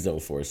 Please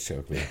don't force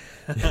choke me.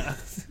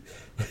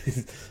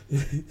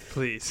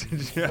 Please.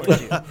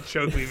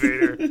 Choke me,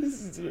 Vader.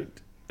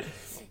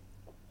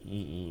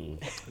 Mm-mm.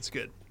 That's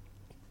good.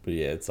 But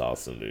yeah, it's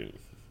awesome, dude.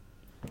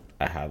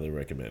 I highly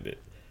recommend it.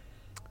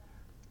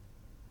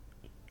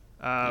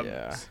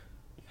 Yeah.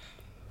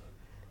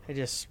 It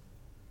is.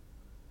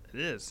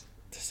 They're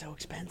so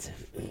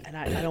expensive, and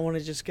I don't want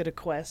to just get a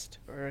Quest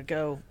or a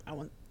Go.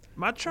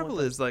 My trouble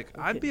is, like,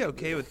 I'd be get-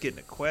 okay with getting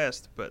a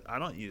Quest, but I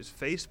don't use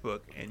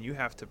Facebook, and you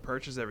have to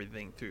purchase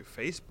everything through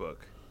Facebook,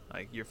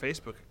 like your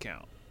Facebook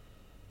account.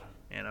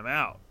 And I'm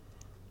out.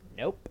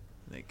 Nope.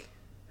 Like,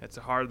 It's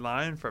a hard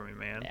line for me,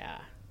 man. Yeah.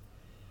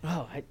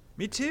 Oh,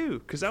 me too.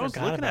 Because I was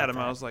looking at him,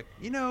 I was like,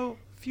 a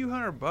few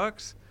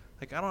 $100.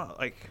 Like I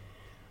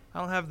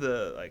don't have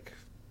the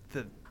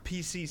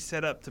PC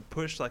set up to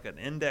push like an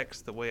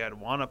index the way I'd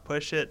want to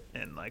push it,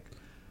 and like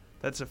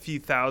that's a few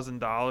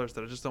 $1,000s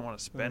that I just don't want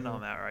to spend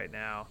on that right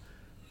now.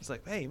 It's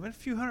like, hey, even a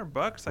few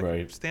 $100, I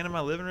can stand in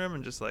my living room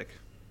and just like,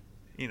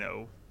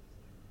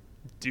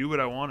 do what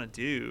I want to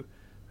do.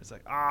 It's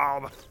like,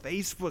 the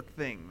Facebook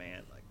thing,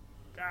 man. Like,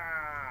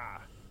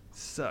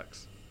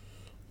 sucks.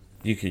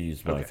 You could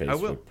use my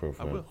Facebook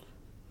profile.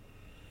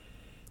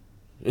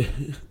 I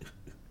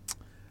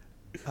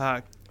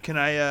will. Can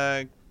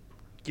I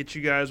get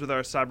you guys with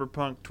our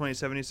Cyberpunk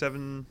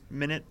 2077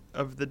 minute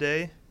of the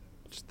day?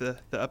 Just the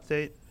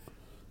update?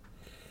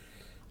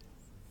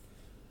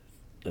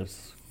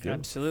 That's good.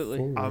 Absolutely.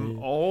 I'm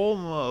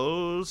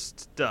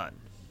almost done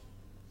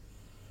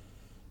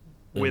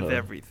with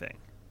everything.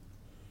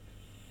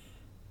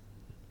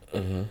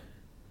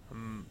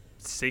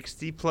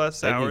 60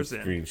 plus hours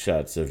in.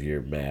 Screenshots of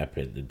your map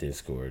in the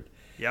Discord.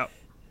 Yep.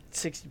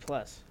 60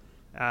 plus.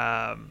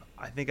 I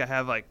think I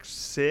have like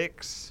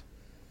 6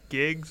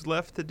 gigs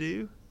left to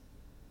do,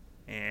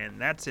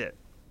 and that's it.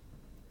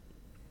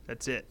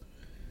 That's it.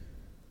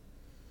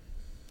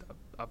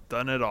 I've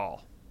done it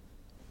all.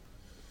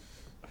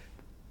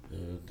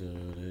 And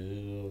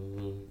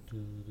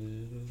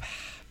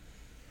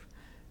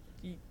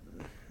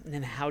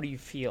then how do you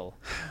feel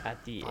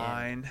at the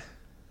end?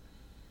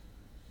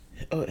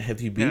 Oh, have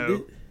you beat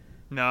it?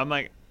 No,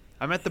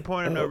 I'm at the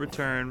point of no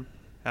return.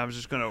 I'm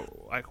just gonna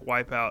like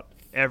wipe out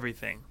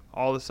everything,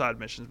 all the side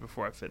missions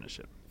before I finish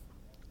it.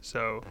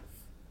 So.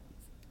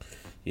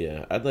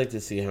 Yeah, I'd like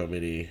to see how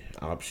many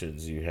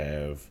options you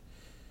have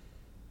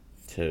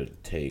to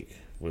take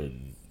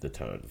when the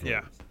time comes.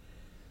 Yeah.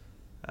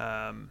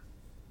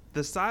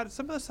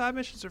 Some of the side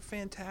missions are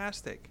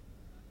fantastic,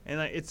 and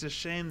like, it's a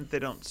shame that they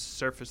don't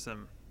surface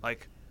them.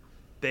 Like,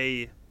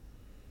 they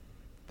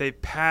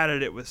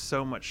padded it with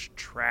so much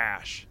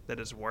trash that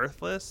is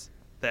worthless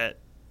that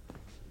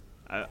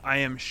I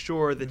am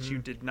sure that you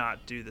did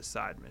not do the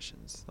side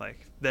missions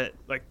like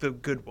the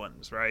good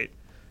ones, right?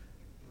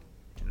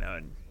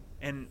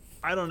 And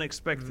I don't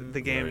expect the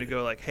game to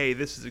go like, hey,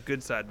 this is a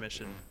good side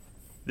mission,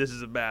 this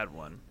is a bad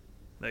one,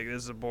 like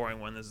this is a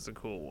boring one, this is a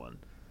cool one.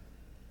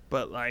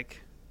 But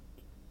like,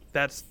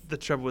 that's the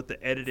trouble with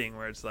the editing,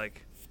 where it's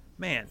like,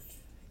 man,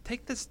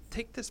 take this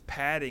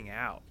padding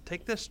out,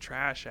 take this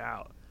trash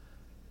out,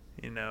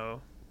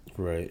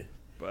 Right.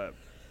 But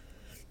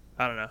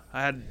I don't know.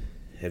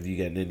 Have you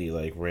gotten any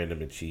like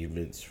random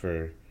achievements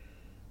for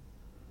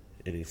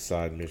any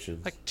side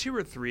missions? Like 2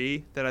 or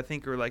 3 that I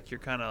think are like your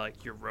kind of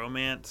like your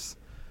romance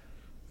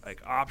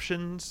like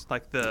options,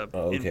 like the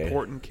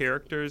important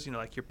characters,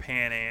 like your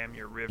Pan Am,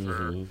 your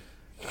River.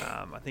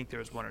 I think there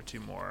was 1 or 2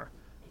 more.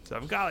 So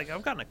I've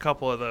gotten a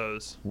couple of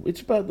those.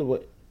 Which, by the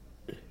way,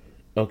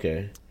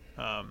 okay.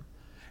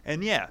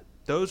 And yeah,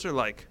 those are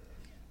like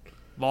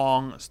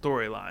long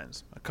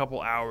storylines, a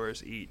couple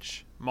hours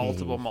each,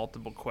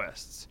 multiple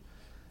quests.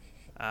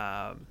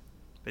 But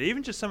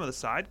even just some of the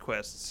side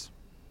quests,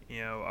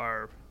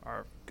 are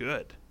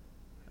good.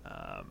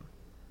 A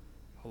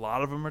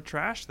lot of them are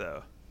trash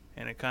though,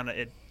 and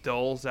it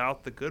dulls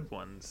out the good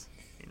ones.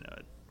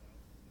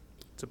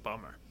 It's a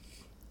bummer.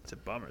 It's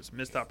a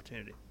missed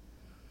opportunity.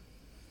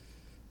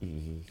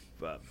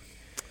 But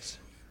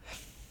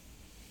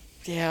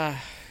yeah,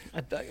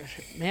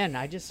 man,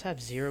 I just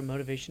have zero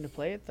motivation to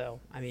play it though.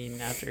 I mean,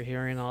 after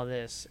hearing all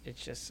this,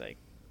 it's just like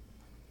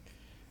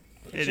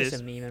it's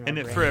just a meme in my brain. And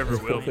it forever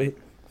will be.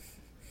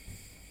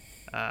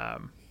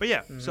 But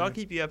yeah, so I'll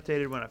keep you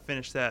updated when I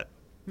finish that.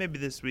 Maybe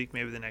this week,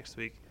 maybe the next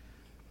week.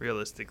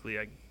 Realistically,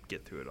 I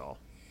get through it all.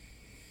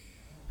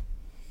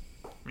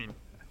 I mean,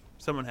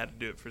 someone had to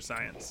do it for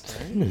science.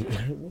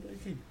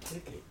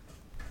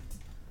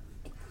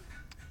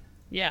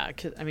 Yeah,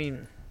 'cause, I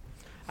mean,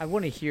 I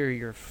want to hear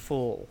your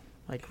full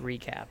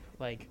recap.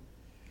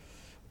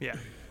 Yeah,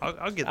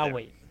 I'll get there. I'll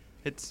wait.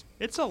 It's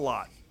a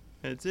lot.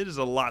 It is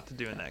a lot to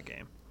do in that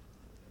game.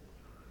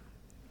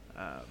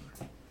 But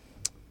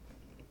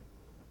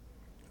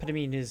I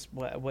mean, is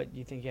what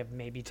you think you have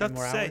maybe 10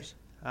 more hours?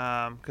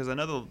 Because I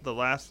know the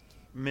last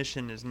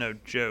mission is no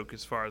joke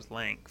as far as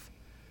length.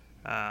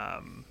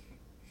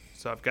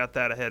 So I've got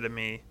that ahead of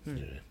me.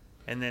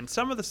 And then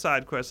some of the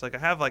side quests, I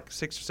have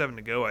 6 or 7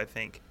 to go, I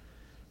think.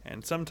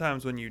 And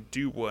sometimes when you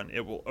do one,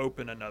 it will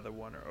open another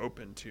one or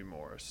open 2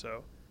 more.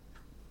 So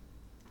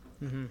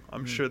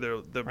I'm sure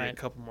there'll be a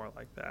couple more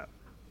like that.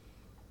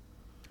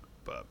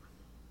 But,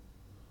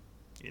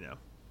 it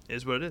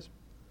is what it is.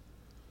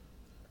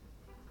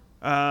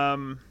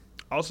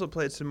 Also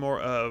played some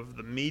more of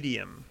The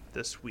Medium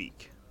this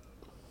week.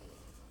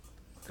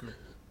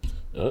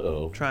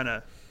 Trying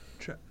to...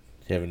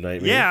 Have a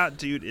nightmare? Yeah,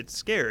 dude, it's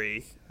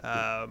scary.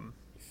 Not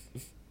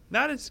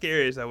as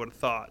scary as I would have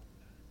thought.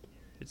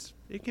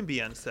 It can be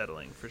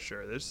unsettling for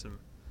sure. There's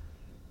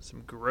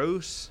some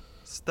gross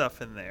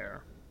stuff in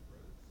there,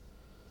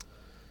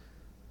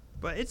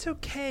 but it's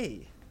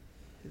okay.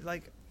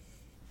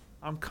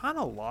 I'm kind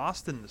of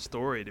lost in the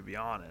story, to be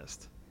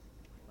honest.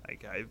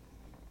 Like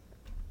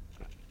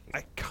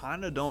I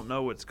kind of don't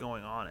know what's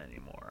going on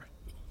anymore.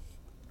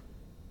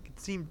 It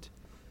seemed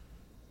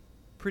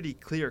pretty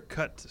clear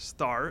cut to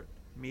start.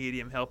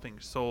 Medium helping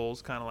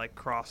souls kind of like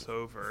cross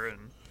over, and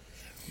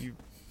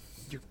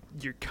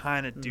you're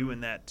kind of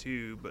doing that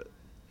too, but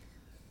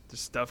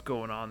there's stuff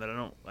going on that I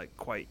don't like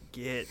quite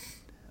get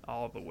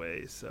all the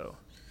way. So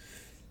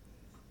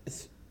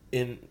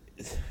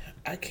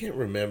I can't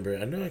remember.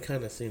 I know I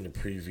kind of seen the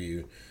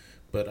preview,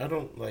 but I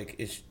don't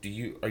like.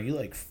 Are you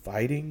like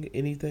fighting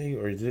anything,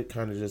 or is it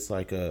kind of just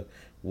like a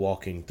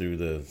walking through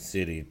the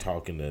city,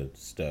 talking to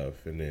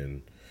stuff, and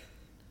then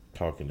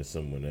talking to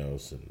someone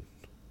else, and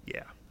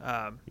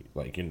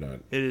like you're not.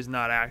 It is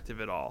not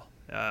active at all.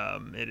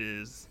 It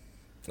is.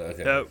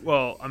 Okay.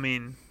 Well, I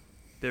mean,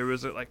 there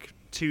was like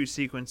 2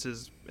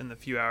 sequences in the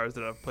few hours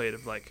that I've played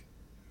of like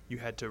you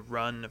had to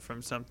run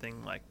from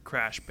something like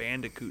Crash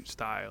Bandicoot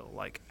style,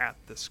 like at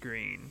the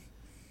screen.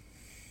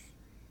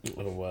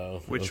 Oh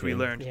wow! Which we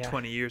learned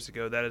 20 years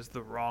ago. That is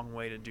the wrong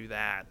way to do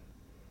that.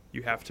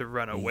 You have to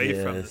run away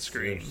from the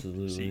screen so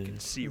you can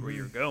see where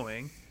you're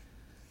going.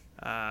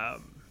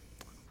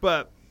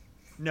 But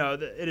no,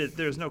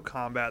 there's no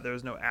combat.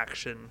 There's no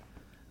action.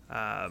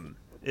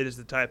 It is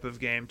the type of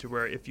game to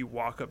where if you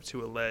walk up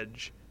to a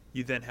ledge,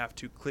 you then have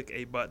to click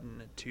a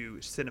button to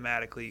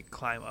cinematically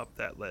climb up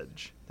that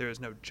ledge. There is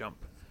no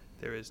jump.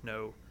 There is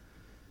no,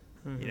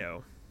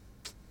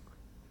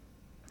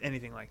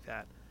 anything like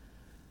that.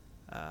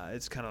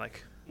 It's kind of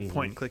like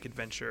point-and-click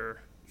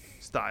adventure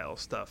style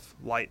stuff,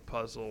 light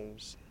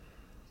puzzles.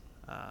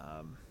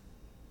 I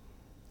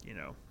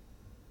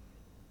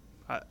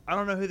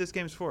don't know who this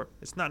game's for.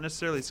 It's not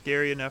necessarily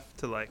scary enough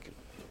to like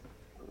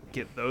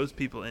get those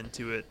people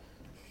into it,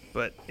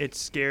 but it's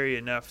scary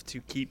enough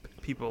to keep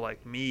people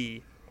like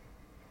me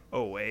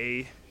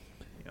away.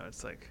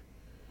 It's like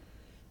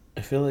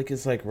I feel like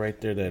it's like right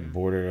there that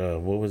border.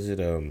 What was it?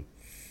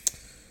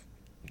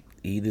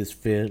 Edith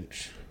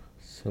Finch,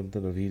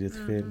 something of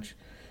Edith Finch,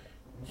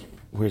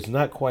 where it's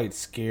not quite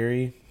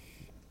scary,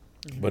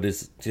 but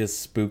it's just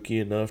spooky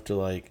enough to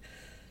like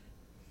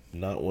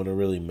not want to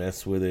really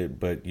mess with it,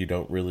 but you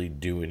don't really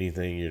do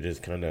anything. You're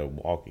just kind of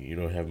walking. You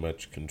don't have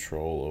much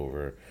control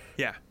over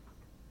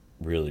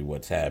really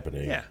what's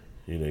happening. Yeah.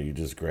 You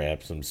just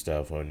grab some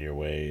stuff on your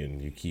way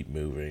and you keep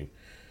moving.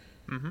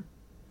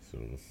 So,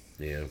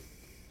 yeah.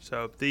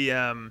 So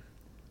the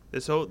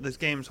this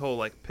game's whole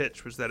like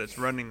pitch was that it's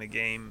running the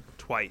game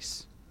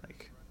twice,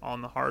 like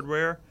on the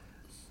hardware.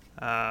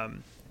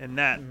 And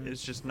that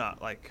is just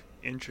not like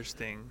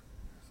interesting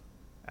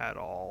at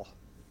all.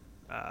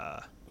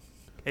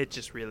 It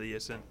just really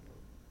isn't.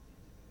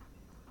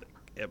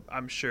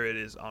 I'm sure it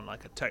is on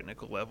like a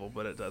technical level,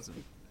 but it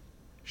doesn't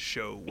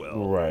show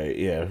well. Right,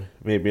 yeah.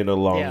 Maybe in a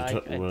long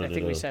run. I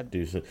think we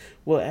said.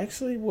 Well,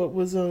 actually, what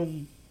was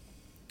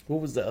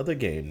the other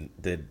game,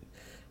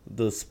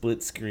 the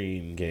split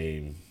screen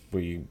game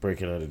where you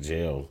breaking out of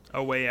jail?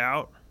 A Way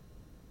Out.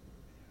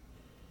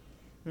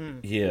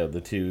 Yeah,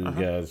 the 2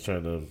 guys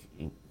trying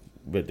to,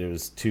 but there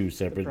was 2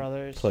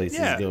 separate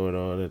places going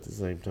on at the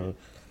same time.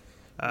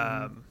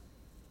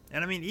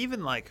 And I mean,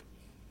 even like,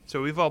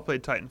 so we've all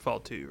played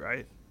Titanfall 2,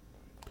 right?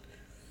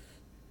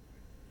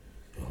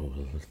 Oh,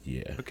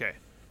 yeah. Okay.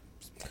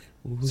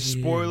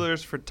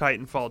 Spoilers for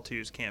Titanfall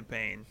 2's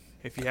campaign.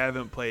 If you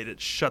haven't played it,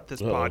 shut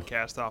this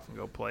podcast off and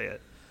go play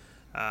it.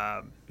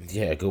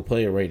 Yeah, go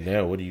play it right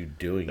now. What are you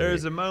doing?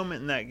 There's a moment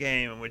in that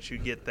game in which you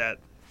get that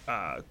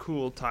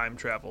cool time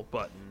travel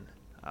button,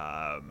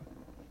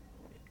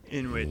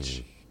 in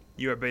which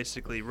you are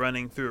basically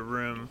running through a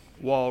room,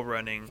 wall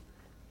running,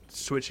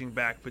 switching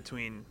back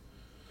between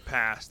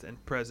past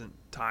and present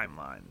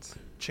timelines,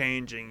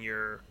 changing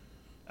your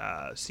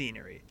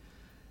scenery.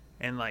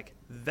 And like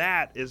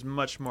that is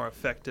much more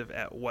effective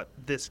at what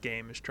this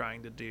game is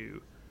trying to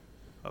do,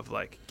 of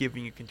like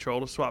giving you control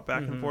to swap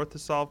back and forth to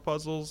solve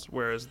puzzles,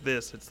 whereas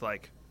this, it's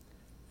like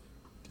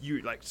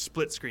you like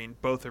split screen,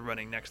 both are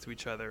running next to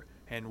each other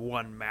and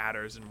one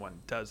matters and one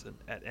doesn't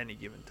at any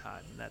given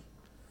time, and that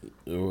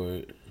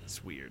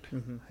it's weird.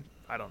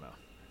 I don't know.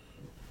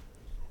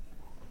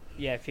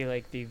 Yeah, I feel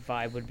like the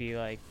vibe would be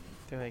like,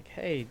 they're like,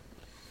 hey,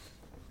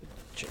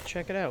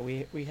 check it out.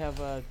 We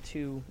have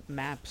 2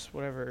 maps,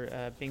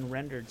 whatever, being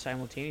rendered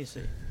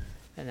simultaneously.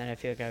 And then I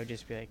feel like I would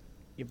just be like,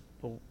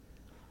 but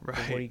what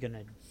are you going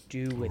to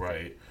do with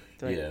it?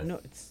 They're like, no,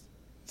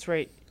 it's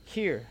right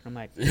here. I'm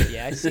like,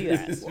 yeah, I see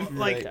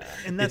that.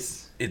 And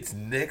that's... It's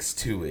next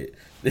to it.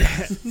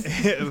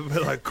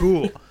 But like,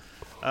 cool.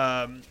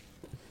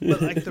 But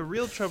like the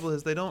real trouble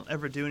is they don't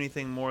ever do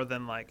anything more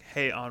than like,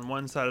 hey, on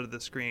one side of the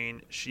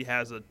screen she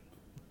has a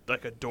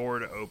door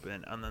to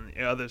open, and then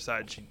the other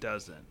side she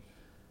doesn't.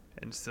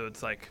 And so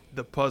it's like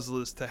the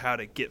puzzle is to how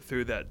to get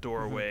through that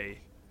doorway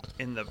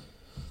in the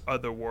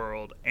other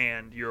world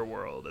and your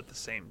world at the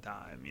same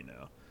time,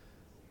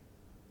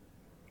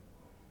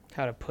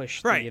 How to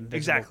push the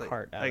invisible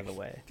cart out of the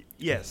way.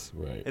 Yes.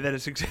 Right. And that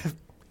is exactly...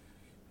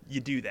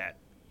 You do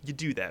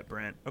that,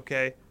 Brent,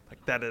 okay?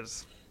 Like that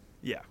is...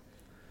 Yeah.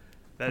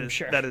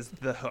 That is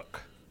the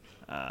hook.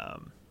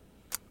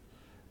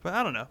 But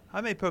I don't know.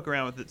 I may poke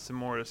around with it some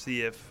more to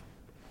see if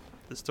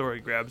the story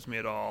grabs me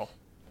at all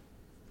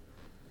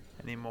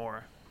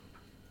anymore.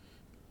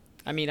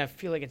 I mean, I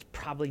feel like it's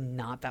probably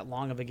not that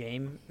long of a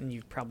game, and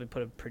you've probably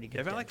put a pretty good.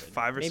 I've had like dent in.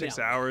 5 or Maybe 6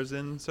 not. hours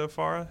in so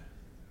far.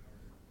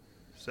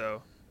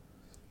 So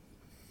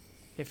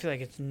I feel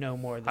like it's no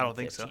more than I don't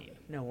think so. 15.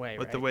 No way,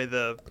 with right? the way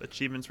the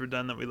achievements were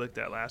done that we looked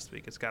at last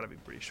week, it's got to be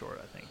pretty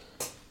short, I think.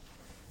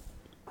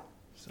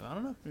 So I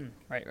don't know.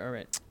 Right.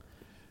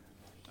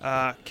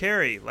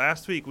 Carrie,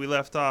 last week we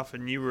left off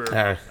and you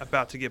were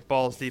about to get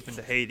balls deep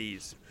into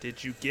Hades.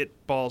 Did you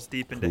get balls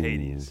deep into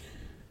Hades?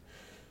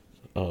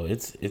 Oh,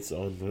 it's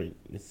on right.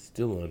 It's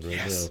still on right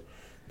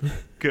now.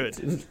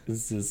 Good.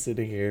 It's just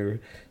sitting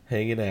here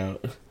hanging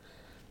out.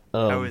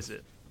 How is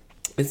it?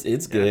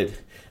 It's good.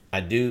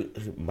 I do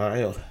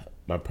my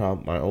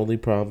only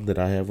problem that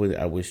I have with it,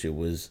 I wish it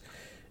was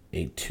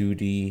a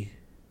 2D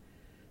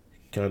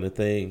kind of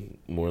thing,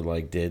 more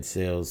like Dead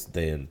Cells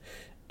than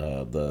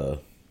the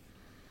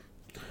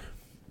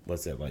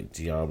what's that, like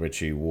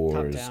Geometry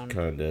Wars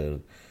kind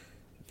of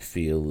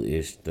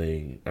feel-ish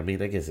thing. I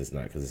mean, I guess it's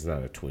not, because it's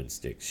not a twin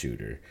stick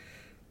shooter,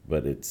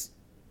 but it's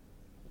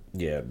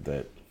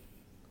that,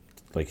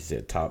 like you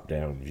said, top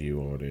down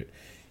view on it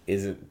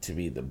isn't to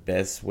me the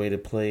best way to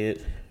play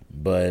it,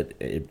 but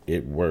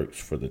it works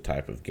for the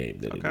type of game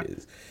that it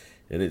is.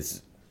 And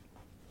it's,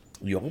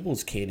 you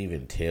almost can't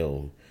even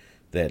tell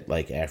that,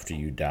 like, after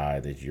you die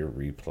that you're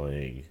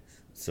replaying.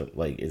 So,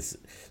 like, it's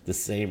the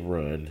same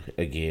run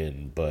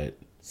again, but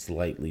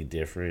slightly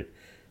different.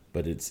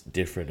 But it's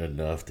different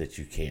enough that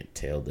you can't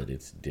tell that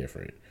it's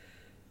different.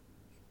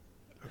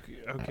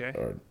 Okay.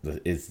 Or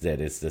it's that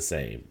it's the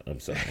same. I'm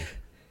sorry.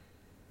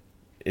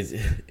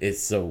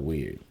 It's so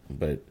weird,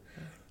 but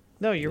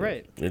no, you're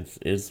right.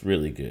 It's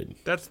really good.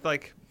 That's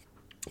like,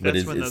 but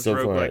that's when those so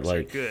roguelikes far, are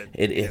like, good.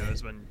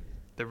 Is when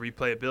the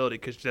replayability,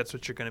 because that's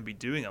what you're going to be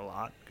doing a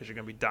lot, because you're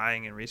going to be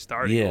dying and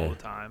restarting all the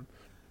time.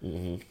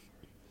 Mm-hmm.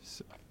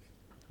 So,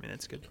 I mean,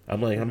 it's good.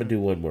 I'm like, I'm gonna do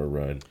one more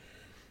run.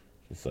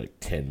 It's like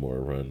 10 more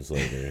runs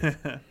later.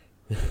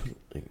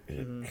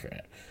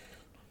 Crap.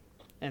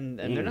 And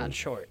they're not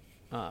short,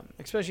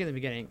 especially in the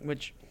beginning.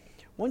 Which,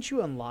 once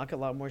you unlock a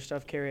lot more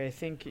stuff, Carrie, I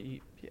think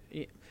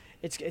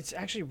it's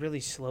actually really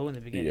slow in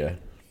the beginning.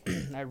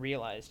 Yeah. I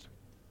realized,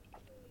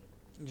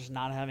 just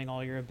not having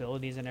all your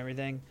abilities and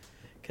everything,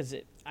 because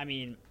I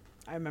mean,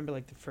 I remember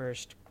like the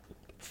first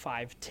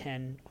 5,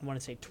 10, I want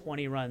to say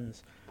 20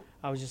 runs.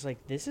 I was just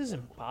like, this is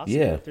impossible.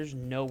 Yeah. There's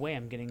no way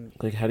I'm getting.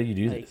 Like, how do you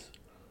do this?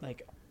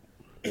 Like,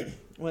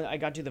 when I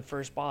got to the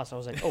first boss, I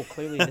was like, oh,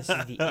 clearly this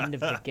is the end of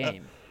the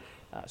game.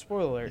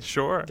 Spoiler alert.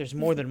 Sure. There's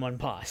more than one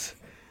boss.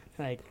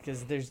 Like,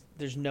 because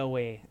there's no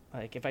way.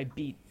 Like, if I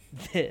beat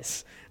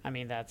this, I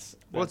mean, that's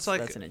it's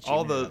like that's an achievement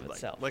all the, of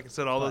itself. like I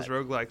said, all those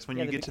roguelikes, when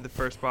you the get to the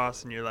first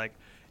boss and you're like,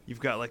 you've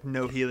got like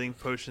no healing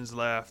potions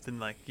left, and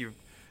like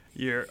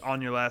you're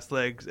on your last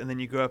legs, and then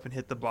you go up and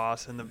hit the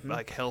boss, and the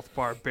like health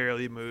bar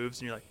barely moves,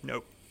 and you're like,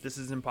 nope, this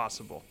is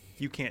impossible.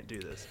 You can't do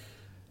this.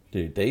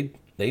 Dude,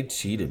 they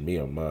cheated me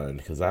on mine,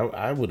 because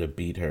I would have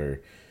beat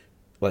her.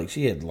 Like,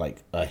 she had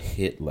like a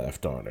hit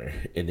left on her,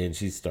 and then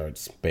she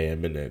starts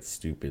spamming that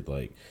stupid,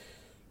 like,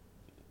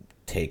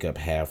 take up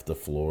half the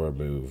floor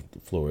move, the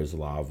floor is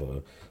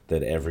lava,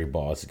 that every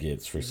boss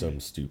gets for some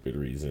stupid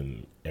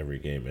reason every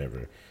game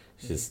ever.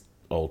 It's just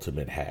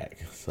ultimate hack.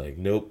 It's like,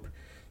 nope,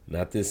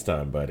 not this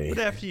time, buddy. But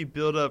after you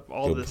build up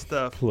all this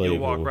stuff, you'll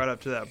playable. walk right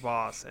up to that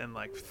boss and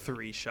like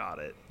 3-shot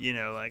it. You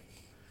know, like.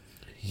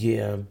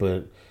 Yeah,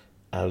 but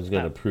I was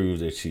gonna prove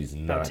that she's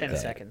not about 10 that.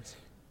 seconds.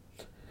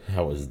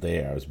 I was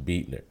there. I was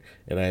beating her,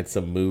 and I had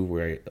some move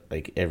where,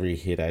 like, every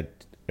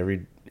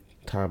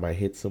time I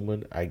hit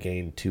someone, I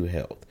gained 2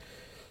 health.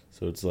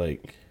 So it's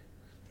like,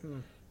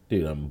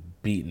 dude, I'm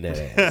beating that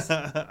ass.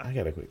 I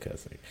gotta quit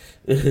cussing.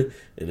 And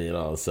then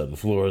all of a sudden,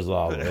 floor is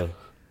lava.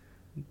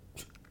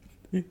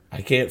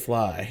 I can't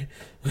fly.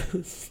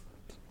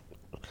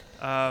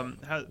 How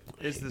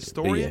is the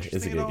story Yeah, it's a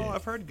interesting good at all? game.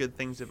 I've heard good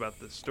things about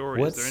the story.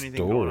 What Is there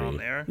anything going on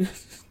story? there?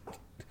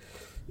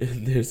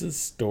 There's a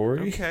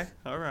story. Okay,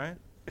 all right.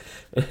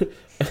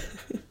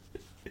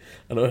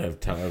 I don't have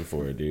time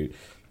for it, dude.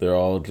 They're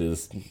all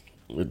just,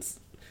 it's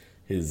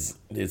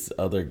his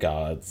other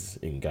gods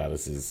and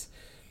goddesses,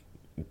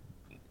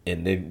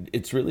 and then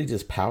it's really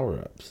just power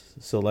ups.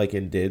 So like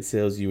in Dead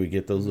Cells, you would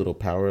get those little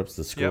power ups,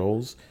 the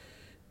scrolls. Yep.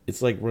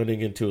 It's like running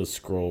into a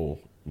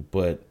scroll,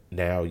 but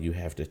now you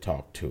have to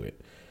talk to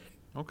it.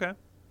 Okay.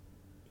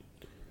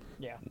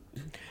 Yeah,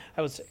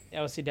 I would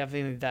say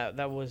definitely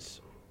that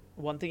was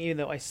one thing. Even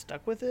though I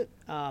stuck with it,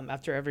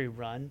 after every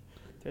run,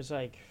 there's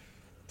like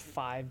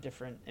 5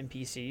 different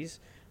NPCs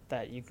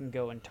that you can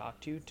go and talk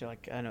to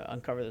like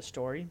uncover the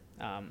story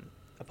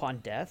upon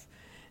death,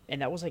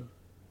 and that was like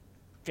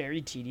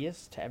very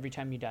tedious. To every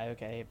time you die,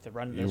 okay, you have to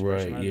run to this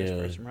person, run to this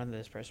person, run to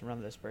this person, run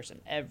to this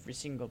person every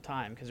single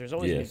time, because there's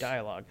always new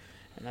dialogue,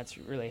 and that's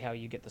really how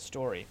you get the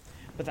story.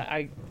 But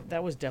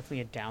that was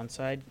definitely a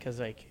downside, because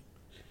like,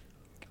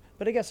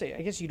 but I guess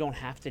you don't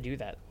have to do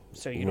that,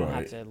 so you don't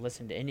have to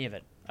listen to any of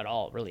it at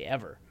all, really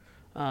ever.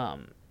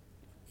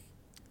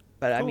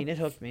 But I mean, it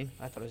hooked me.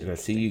 I thought it was. And I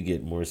see you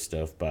get more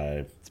stuff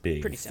by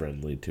being pretty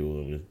friendly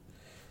to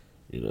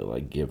them,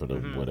 like giving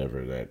them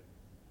whatever that.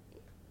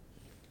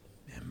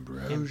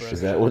 Ambrosia.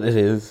 Is that what it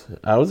is?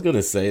 I was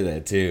gonna say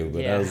that too,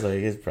 but Yeah. I was like,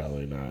 it's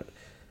probably not.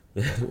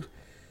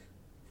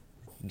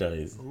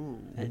 Nice. Ooh.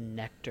 And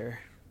nectar.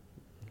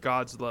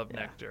 Gods love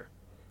nectar.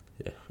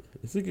 Yeah,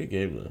 it's a good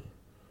game though.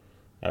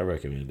 I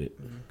recommend it.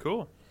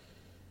 Cool.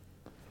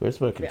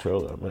 Where's my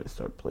controller? I might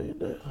start playing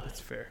that. That's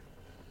fair.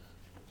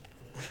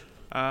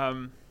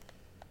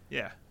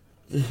 Yeah.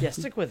 Yeah,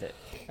 stick with it.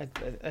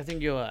 I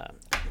think you'll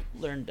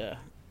learn to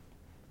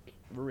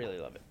really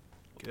love it.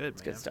 Good,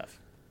 It's man. good stuff.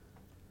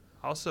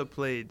 Also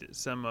played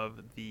some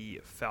of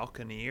the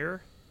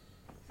Falconeer,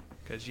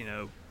 because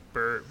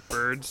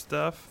bird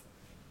stuff.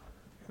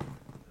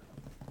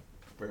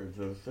 Birds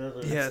of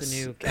feathers. Yes. the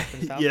new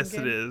Captain Falcon Yes,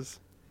 game? it is.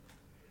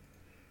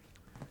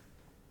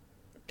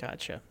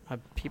 Gotcha.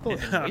 People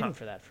have been waiting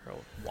for that for a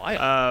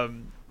while.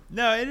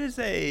 No, it is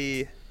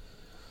a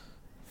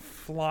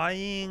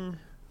flying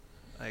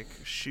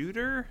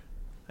shooter.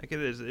 It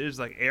is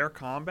like air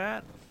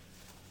combat,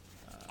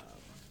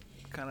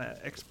 kind of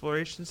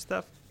exploration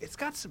stuff. It's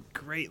got some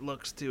great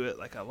looks to it.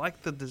 I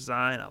like the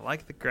design. I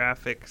like the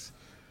graphics.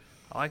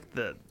 I like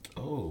the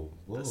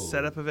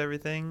setup of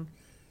everything.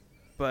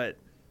 But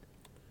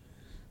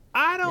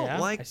I don't I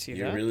like. see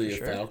You're that, really for a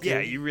sure. falcon? Yeah,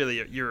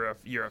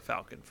 you're a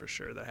falcon for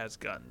sure that has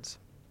guns.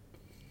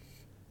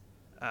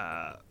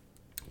 What?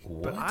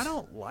 But I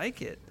don't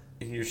like it.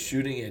 And you're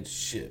shooting at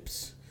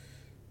ships.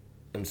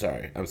 I'm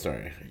sorry.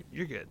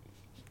 You're good.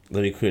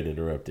 Let me quit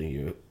interrupting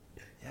you.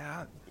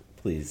 Yeah,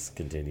 Please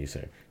continue,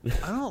 sir.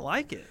 I don't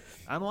like it.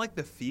 I don't like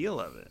the feel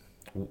of it.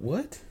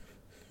 What?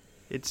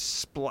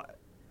 It's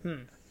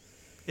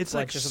It's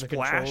Like just the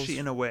splashy controls?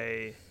 in a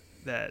way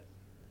that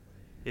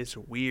is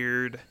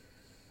weird.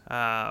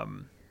 I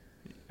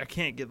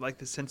can't get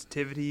the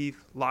sensitivity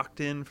locked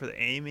in for the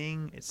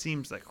aiming. It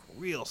seems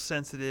real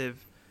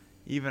sensitive,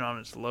 even on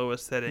its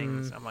lowest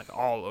settings. I'm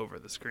all over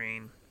the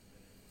screen.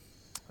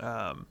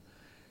 And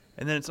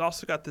then it's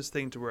also got this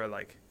thing to where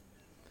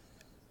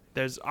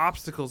there's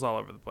obstacles all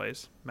over the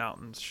place,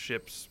 mountains,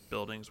 ships,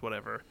 buildings,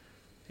 whatever.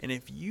 And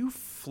if you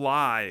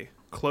fly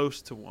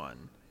close to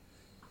one,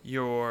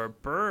 your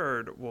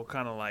bird will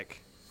kind of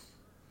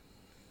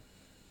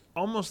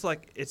almost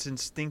like it's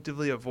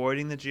instinctively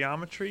avoiding the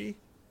geometry,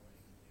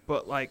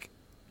 but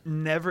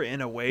never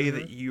in a way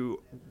that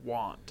you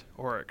want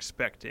or are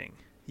expecting.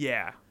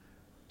 Yeah.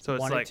 So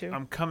it's Want it to?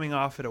 I'm coming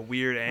off at a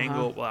weird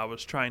angle while I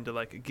was trying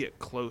to get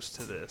close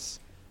to this,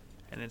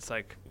 and it's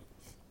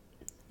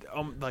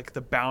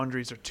the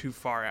boundaries are too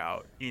far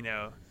out,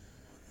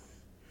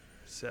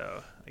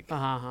 So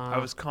I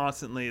was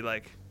constantly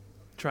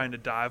trying to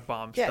dive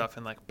bomb stuff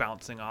and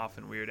bouncing off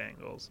in weird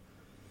angles.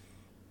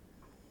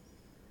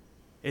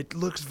 It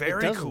looks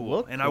very does cool,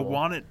 look and I cool.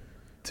 want it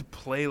to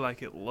play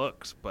like it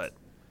looks, but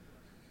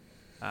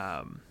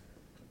I'm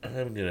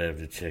gonna have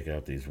to check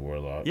out these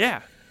warlocks.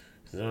 yeah.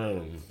 I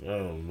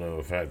don't know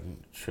if I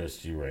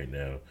trust you right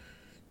now.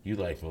 You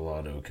like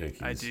Milano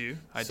cookies. I do.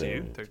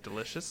 So They're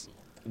delicious.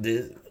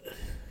 This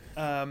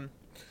Um,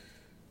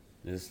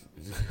 this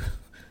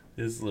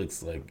this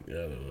looks like I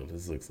don't know.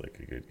 This looks like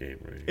a good game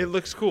right it here.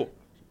 looks cool.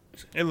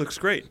 It looks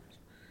great.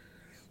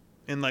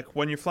 And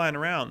when you're flying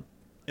around,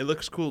 it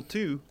looks cool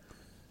too.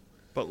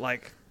 But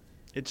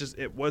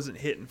it wasn't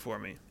hitting for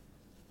me.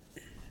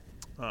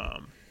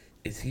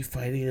 Is he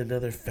fighting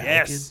another falcon?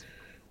 Yes.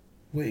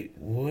 Wait,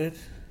 what?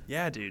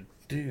 Yeah, dude.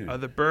 Dude,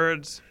 The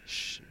birds,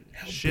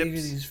 how ships. big are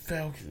these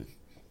falcons?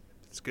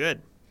 It's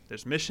good.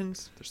 There's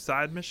missions. There's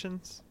side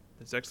missions.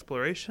 There's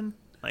exploration.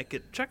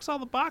 It checks all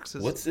the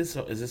boxes. What's this?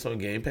 Is this on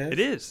Game Pass? It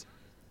is.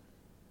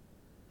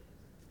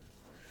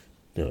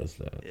 No, it's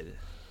not. It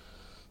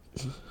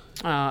is.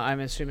 I'm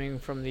assuming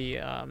from the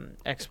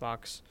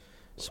Xbox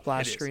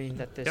splash It is. screen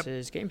that this Yep.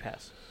 is Game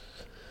Pass.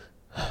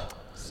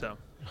 So,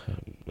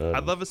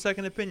 I'd love a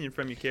second opinion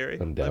from you, Carrie.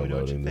 I'm Let me know what you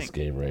downloading this think.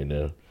 game right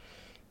now.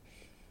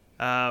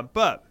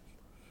 But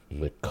I'm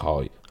gonna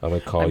call you. I'm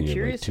gonna call I'm you in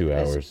curious 2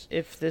 as hours.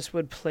 if this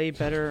would play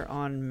better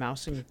on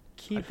mouse and I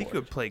keyboard. think it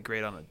would play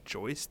great on a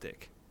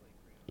joystick.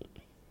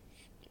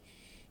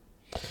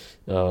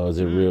 Oh, is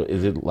it real?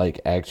 Is it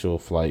like actual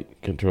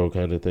flight control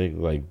kind of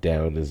thing? Like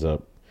down is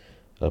up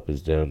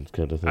is down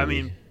kind of thing? I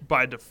mean,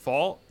 by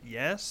default,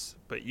 yes,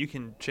 but you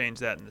can change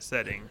that in the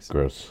settings.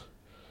 gross.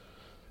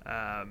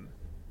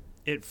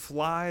 It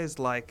flies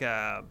like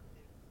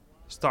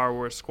Star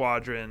Wars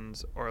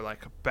Squadrons or a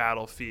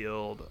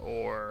Battlefield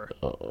or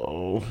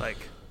Oh,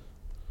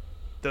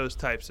 those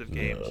types of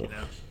games. No.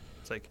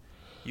 It's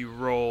you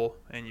roll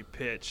and you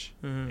pitch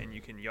Mhm. and you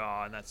can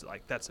yaw, and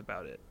that's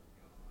about it.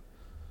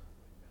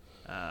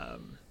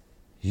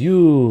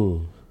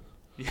 you.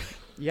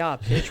 Yeah,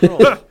 pitch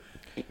roll.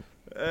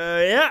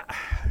 Yeah,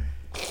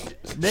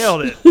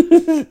 nailed it.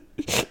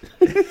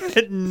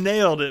 It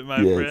nailed it,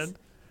 my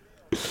Yes.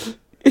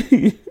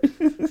 friend.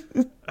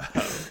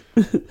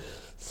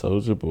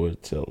 Soldier Boy,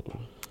 tell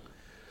him.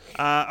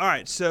 All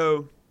right,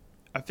 so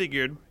I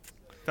figured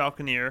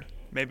Falconeer.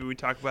 Maybe we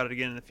talk about it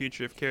again in the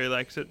future if Carrie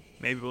likes it.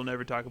 Maybe we'll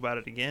never talk about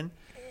it again.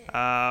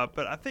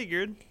 But I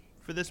figured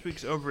for this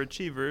week's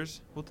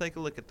Overachievers, we'll take a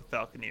look at the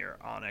Falconeer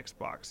on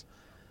Xbox.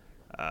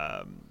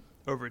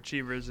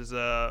 Overachievers is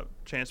a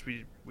chance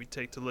we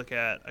take to look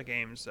at a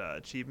game's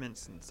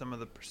achievements and some of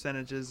the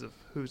percentages of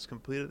who's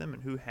completed them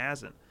and who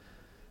hasn't.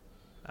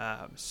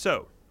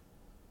 So,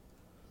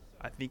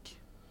 I think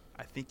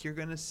you're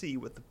going to see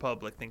what the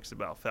public thinks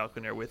about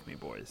Falconeer with me,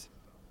 boys.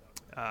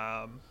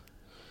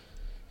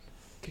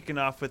 Kicking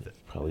off with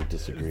probably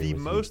disagree the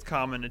with most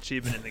common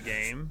achievement in the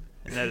game,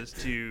 and that is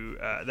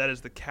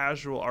the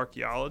Casual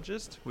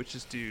Archaeologist, which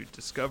is to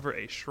discover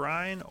a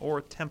shrine or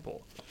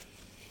temple,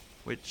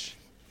 which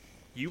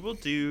you will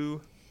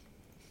do.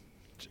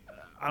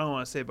 I don't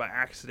want to say by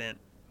accident,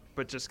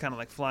 but just kind of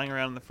like flying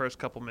around in the first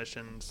couple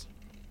missions.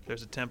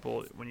 There's a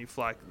temple. When you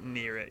fly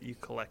near it, you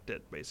collect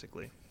it,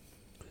 basically.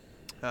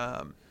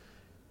 You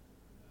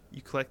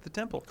collect the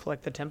temple.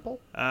 Collect the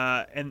temple?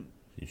 And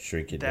you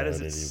shrink it that down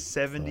is at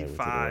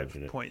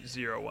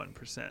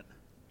 75.01%.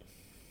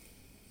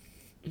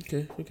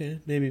 Okay.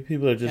 Maybe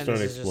people are just And on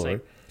this is just exploring.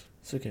 like-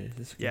 It's okay.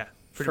 Yeah,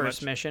 pretty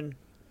First much. mission.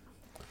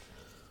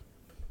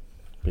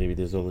 Maybe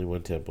there's only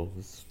one temple.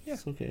 It's Yeah.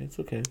 okay. It's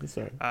okay. It's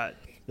all right.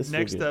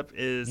 Next up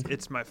is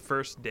It's My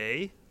First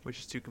Day, which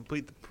is to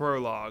complete the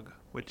prologue,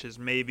 which is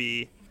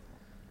maybe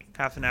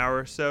half an hour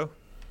or so.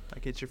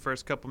 Like it's your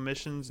first couple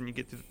missions and you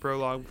get through the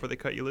prologue before they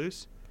cut you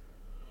loose.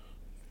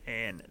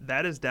 And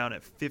that is down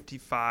at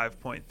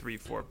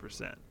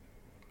 55.34%.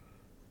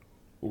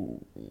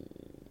 Ooh.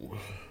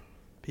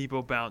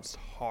 People bounced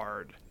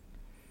hard.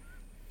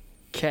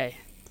 Okay.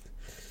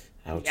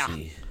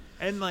 Ouchie.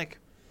 And like,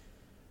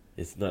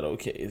 It's not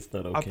okay. It's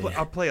not okay.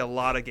 I'll play a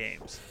lot of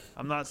games.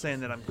 I'm not saying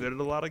that I'm good at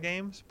a lot of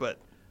games, but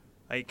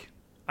like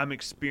I'm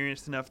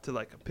experienced enough to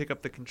like pick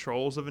up the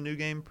controls of a new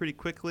game pretty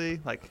quickly.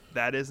 Like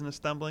that isn't a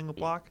stumbling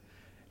block.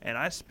 And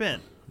I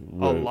spent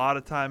a lot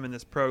of time in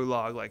this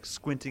prologue, like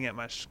squinting at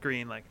my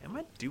screen, like, am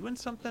I doing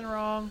something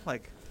wrong?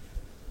 Like,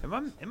 am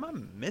I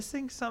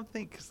missing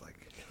something? Because like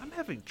I'm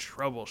having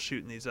trouble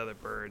shooting these other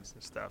birds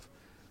and stuff.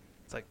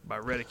 It's like my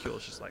reticule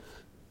is just like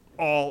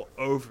all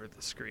over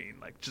the screen,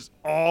 like just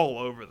all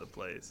over the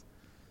place.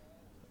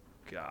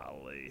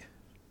 Golly.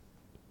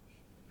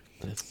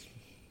 That's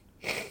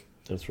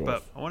rough.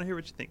 But I want to hear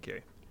what you think,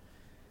 Carrie.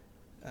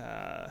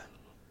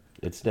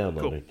 It's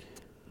downloading. Cool.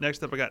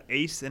 Next up, I got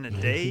Ace in a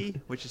Day,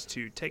 which is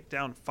to take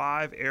down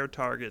 5 air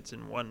targets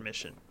in one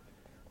mission.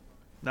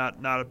 Not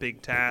a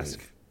big task.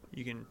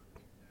 You can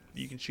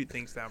shoot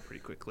things down pretty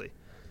quickly.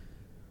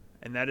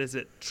 And that is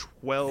at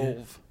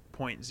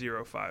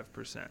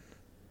 12.05%.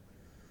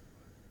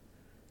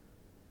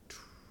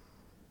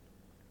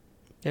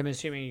 I'm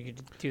assuming you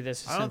could do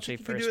this I don't essentially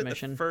think you first can do it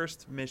mission. the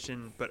first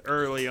mission, but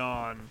early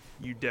on,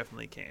 you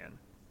definitely can.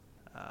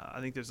 I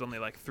think there's only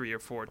like 3 or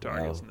 4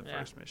 targets in the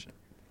first mission.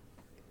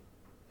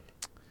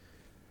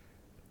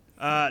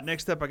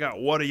 Next up, I got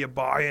What Are You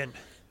Buying?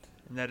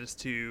 And that is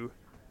to...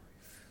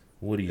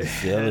 What are you that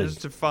selling? is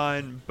to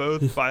find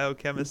both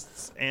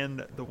biochemists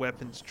and the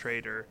weapons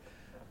trader,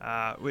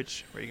 where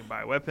you can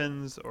buy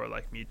weapons or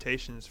like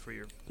mutations for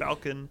your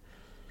Falcon.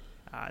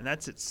 And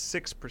that's at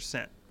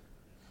 6%.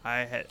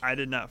 I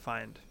did not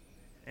find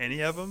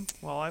any of them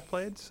while I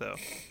played, so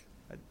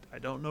I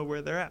don't know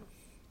where they're at.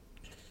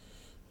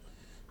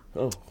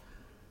 Oh.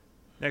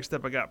 Next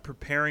up, I got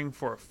Preparing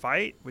for a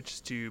Fight, which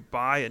is to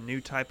buy a new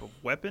type of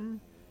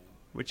weapon,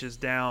 which is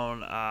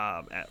down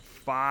at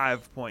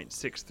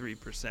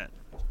 5.63%.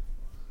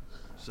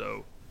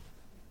 So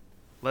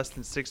less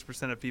than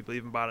 6% of people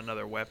even bought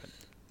another weapon.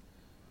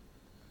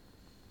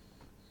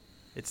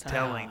 It's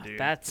telling, dude.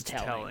 That's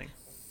telling.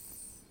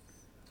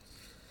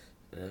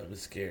 I'm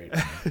scared.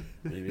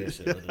 Maybe I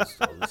should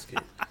uninstall this game.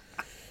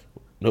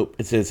 Nope,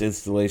 it says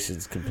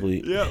installation's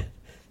complete. Yep.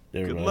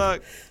 Never Good mind.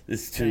 luck.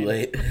 It's too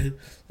late.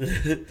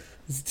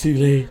 It's too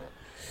late.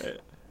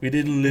 We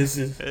didn't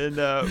listen. And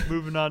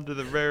moving on to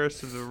the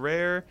rarest of the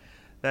rare,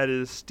 that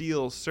is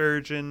Steel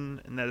Surgeon,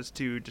 and that is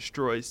to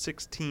destroy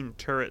 16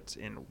 turrets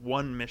in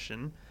one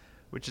mission,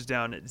 which is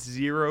down at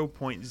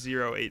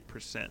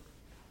 0.08%.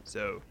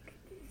 So,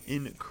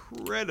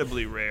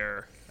 incredibly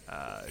rare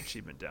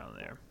achievement down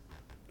there.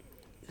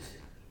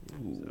 So,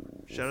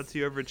 shout out to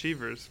you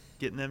overachievers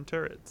getting them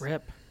turrets.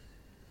 Rip.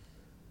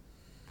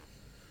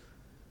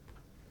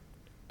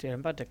 Dude,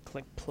 I'm about to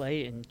click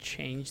play and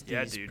change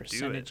these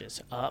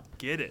percentages up.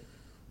 Get it.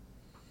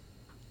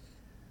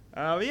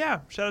 Yeah,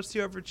 shout outs to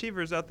you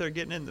overachievers out there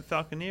getting in the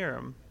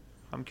Falconeer.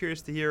 I'm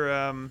curious to hear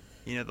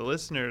the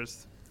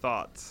listeners'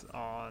 thoughts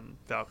on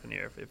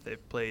Falconeer, if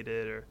they've played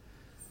it, or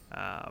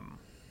if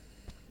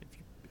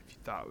you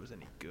thought it was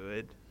any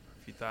good,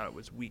 if you thought it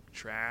was weak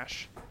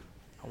trash.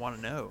 I want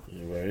to know.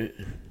 Right.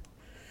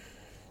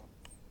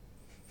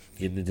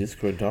 Get in the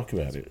Discord and talk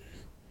about it.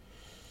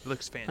 It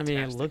looks I fantastic.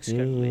 mean, it looks good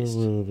at least.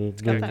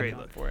 It's got Yeah, that great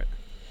going look. for it.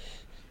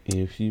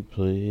 If you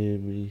play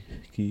me,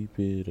 keep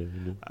it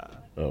on.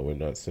 We're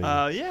not saying.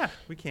 Yeah,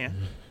 we can.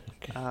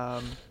 Okay.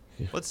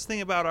 Let's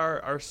think about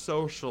our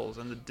socials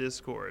and the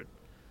Discord.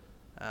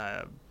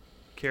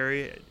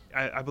 Carrie,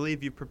 I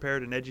believe you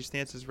prepared an Edgy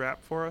Stances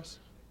rap for us.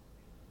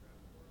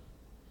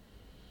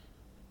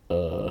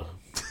 Okay.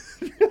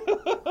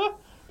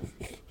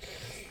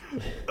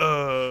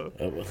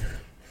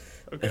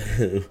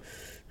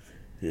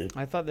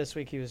 I thought this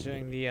week he was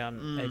doing the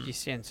Edgy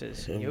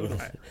Stances.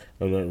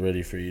 I'm not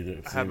ready for you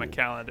to. I have my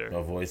calendar.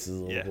 My voice is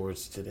a little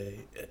hoarse today.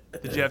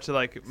 Did you have to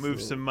like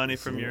move some money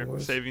from your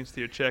savings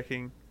to your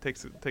checking?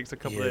 Takes a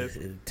couple days.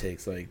 It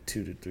takes like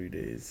 2 to 3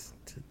 days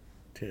to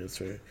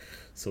transfer.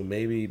 So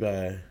maybe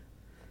by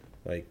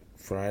like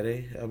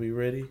Friday I'll be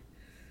ready.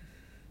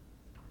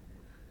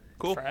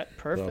 Cool.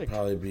 Perfect. I'll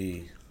probably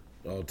be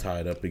all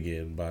tied up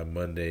again by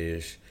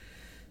Monday-ish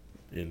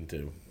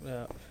into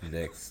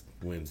next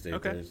Wednesday,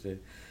 Thursday.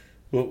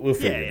 We'll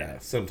figure it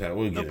out. Sometime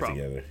we'll get it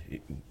together.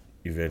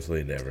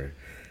 Eventually, never.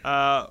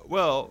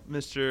 Well,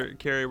 Mr.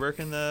 Carey, where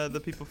can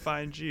the people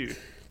find you?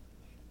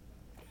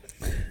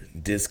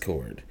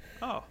 Discord.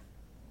 Oh.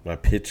 My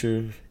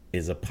picture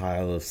is a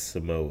pile of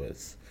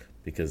Samoas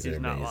because they're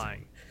amazing. He's not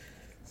lying.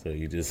 So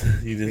you just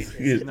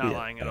He's not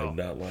lying at all. I'm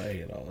not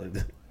lying at all.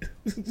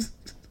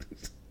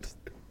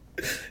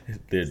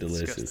 They're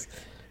delicious.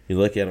 Disgusting. You're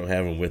lucky I don't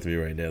have them with me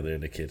right now. They're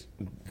in the kitchen.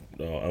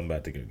 Oh, I'm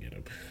about to go get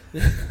them.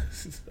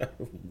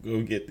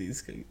 Go get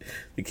these.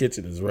 The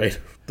kitchen is right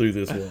through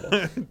this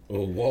wall.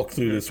 Or walk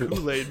through this wall.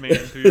 Kool-Aid man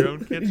through your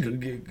own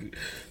kitchen.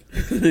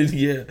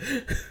 Yeah.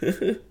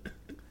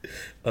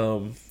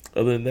 Other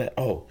than that,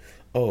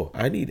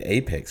 I need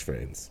Apex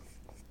friends.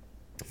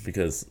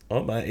 Because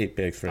all my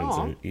Apex friends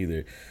are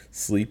either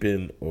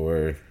sleeping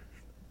or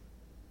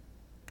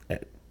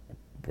at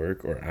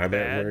work, or I'm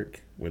at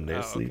work when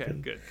they're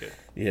sleeping. Okay, good.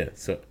 Yeah,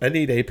 so I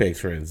need Apex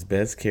friends.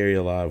 Best Carry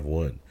Alive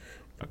 1.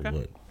 Okay.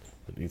 I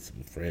need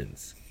some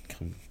friends.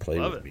 Come play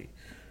with me.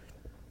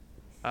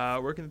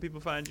 Where can the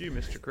people find you,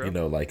 Mr. Crow?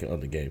 Like on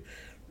the game.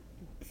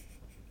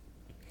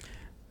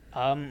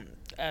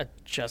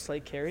 Just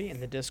like Carrie in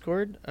the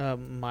Discord,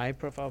 my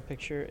profile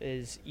picture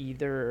is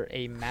either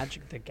a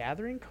Magic the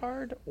Gathering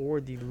card or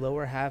the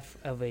lower half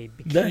of a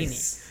bikini.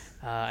 Nice.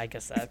 I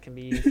guess that can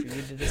be for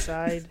you to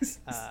decide.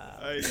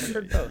 I've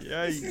heard both.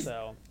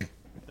 So,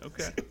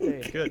 okay,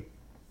 good.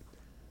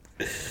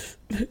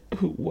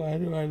 Why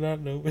do I not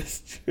know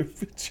Mr.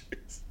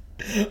 Pictures?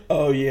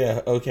 Oh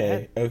yeah,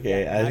 okay.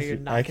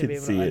 I can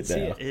see it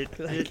now.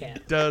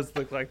 It does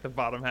look like the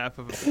bottom half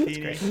of a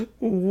bikini.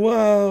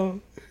 Wow,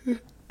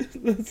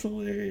 that's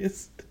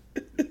hilarious.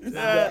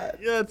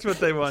 That's what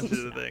they want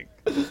you to think.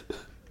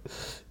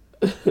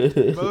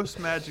 Most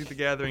Magic the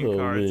Gathering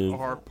cards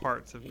are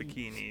parts of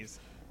bikinis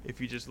if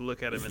you just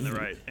look at them in the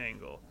right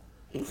angle.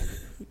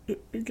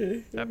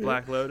 Okay. That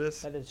Black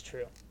Lotus. That is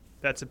true.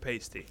 That's a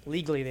pasty.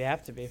 Legally, they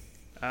have to be.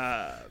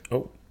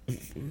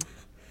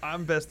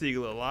 I'm Best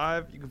Eagle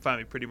Alive. You can find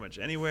me pretty much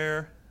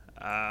anywhere.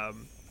 I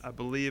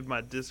believe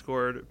my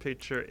Discord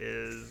picture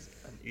is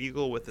an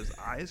eagle with his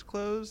eyes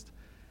closed.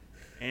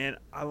 And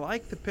I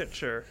like the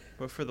picture,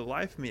 but for the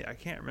life of me, I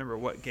can't remember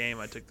what game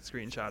I took the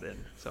screenshot in.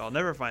 So I'll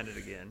never find it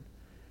again.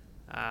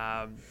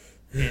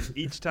 And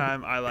each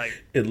time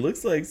it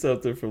looks like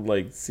something from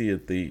Sea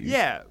of Thieves.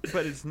 Yeah,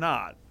 but it's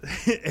not.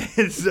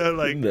 And so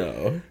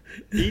no.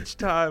 Each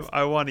time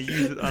I want to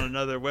use it on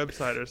another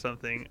website or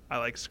something, I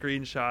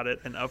screenshot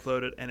it and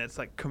upload it, and it's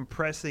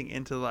compressing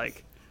into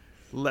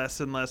less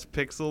and less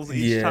pixels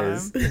each time.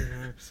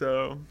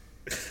 So,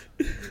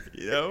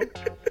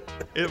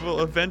 it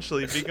will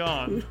eventually be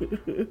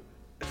gone.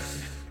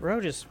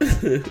 Bro, just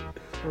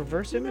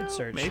reverse image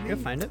search. Maybe. You'll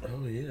find it.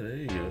 Oh yeah, there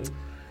you go.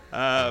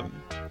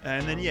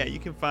 And then you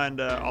can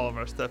find all of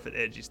our stuff at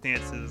Edgy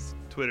Stances,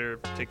 Twitter,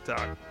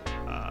 TikTok,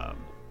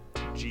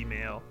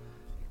 Gmail.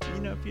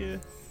 If you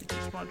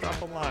just want to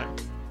drop a line.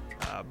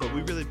 But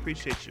we really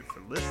appreciate you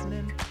for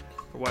listening,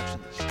 for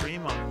watching the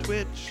stream on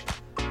Twitch.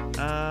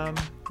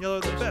 Y'all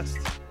are the best,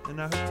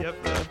 and I hope you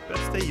have the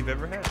best day you've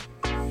ever had.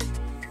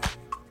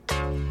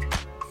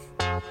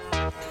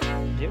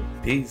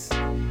 Peace.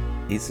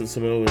 Eat some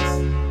Samoas.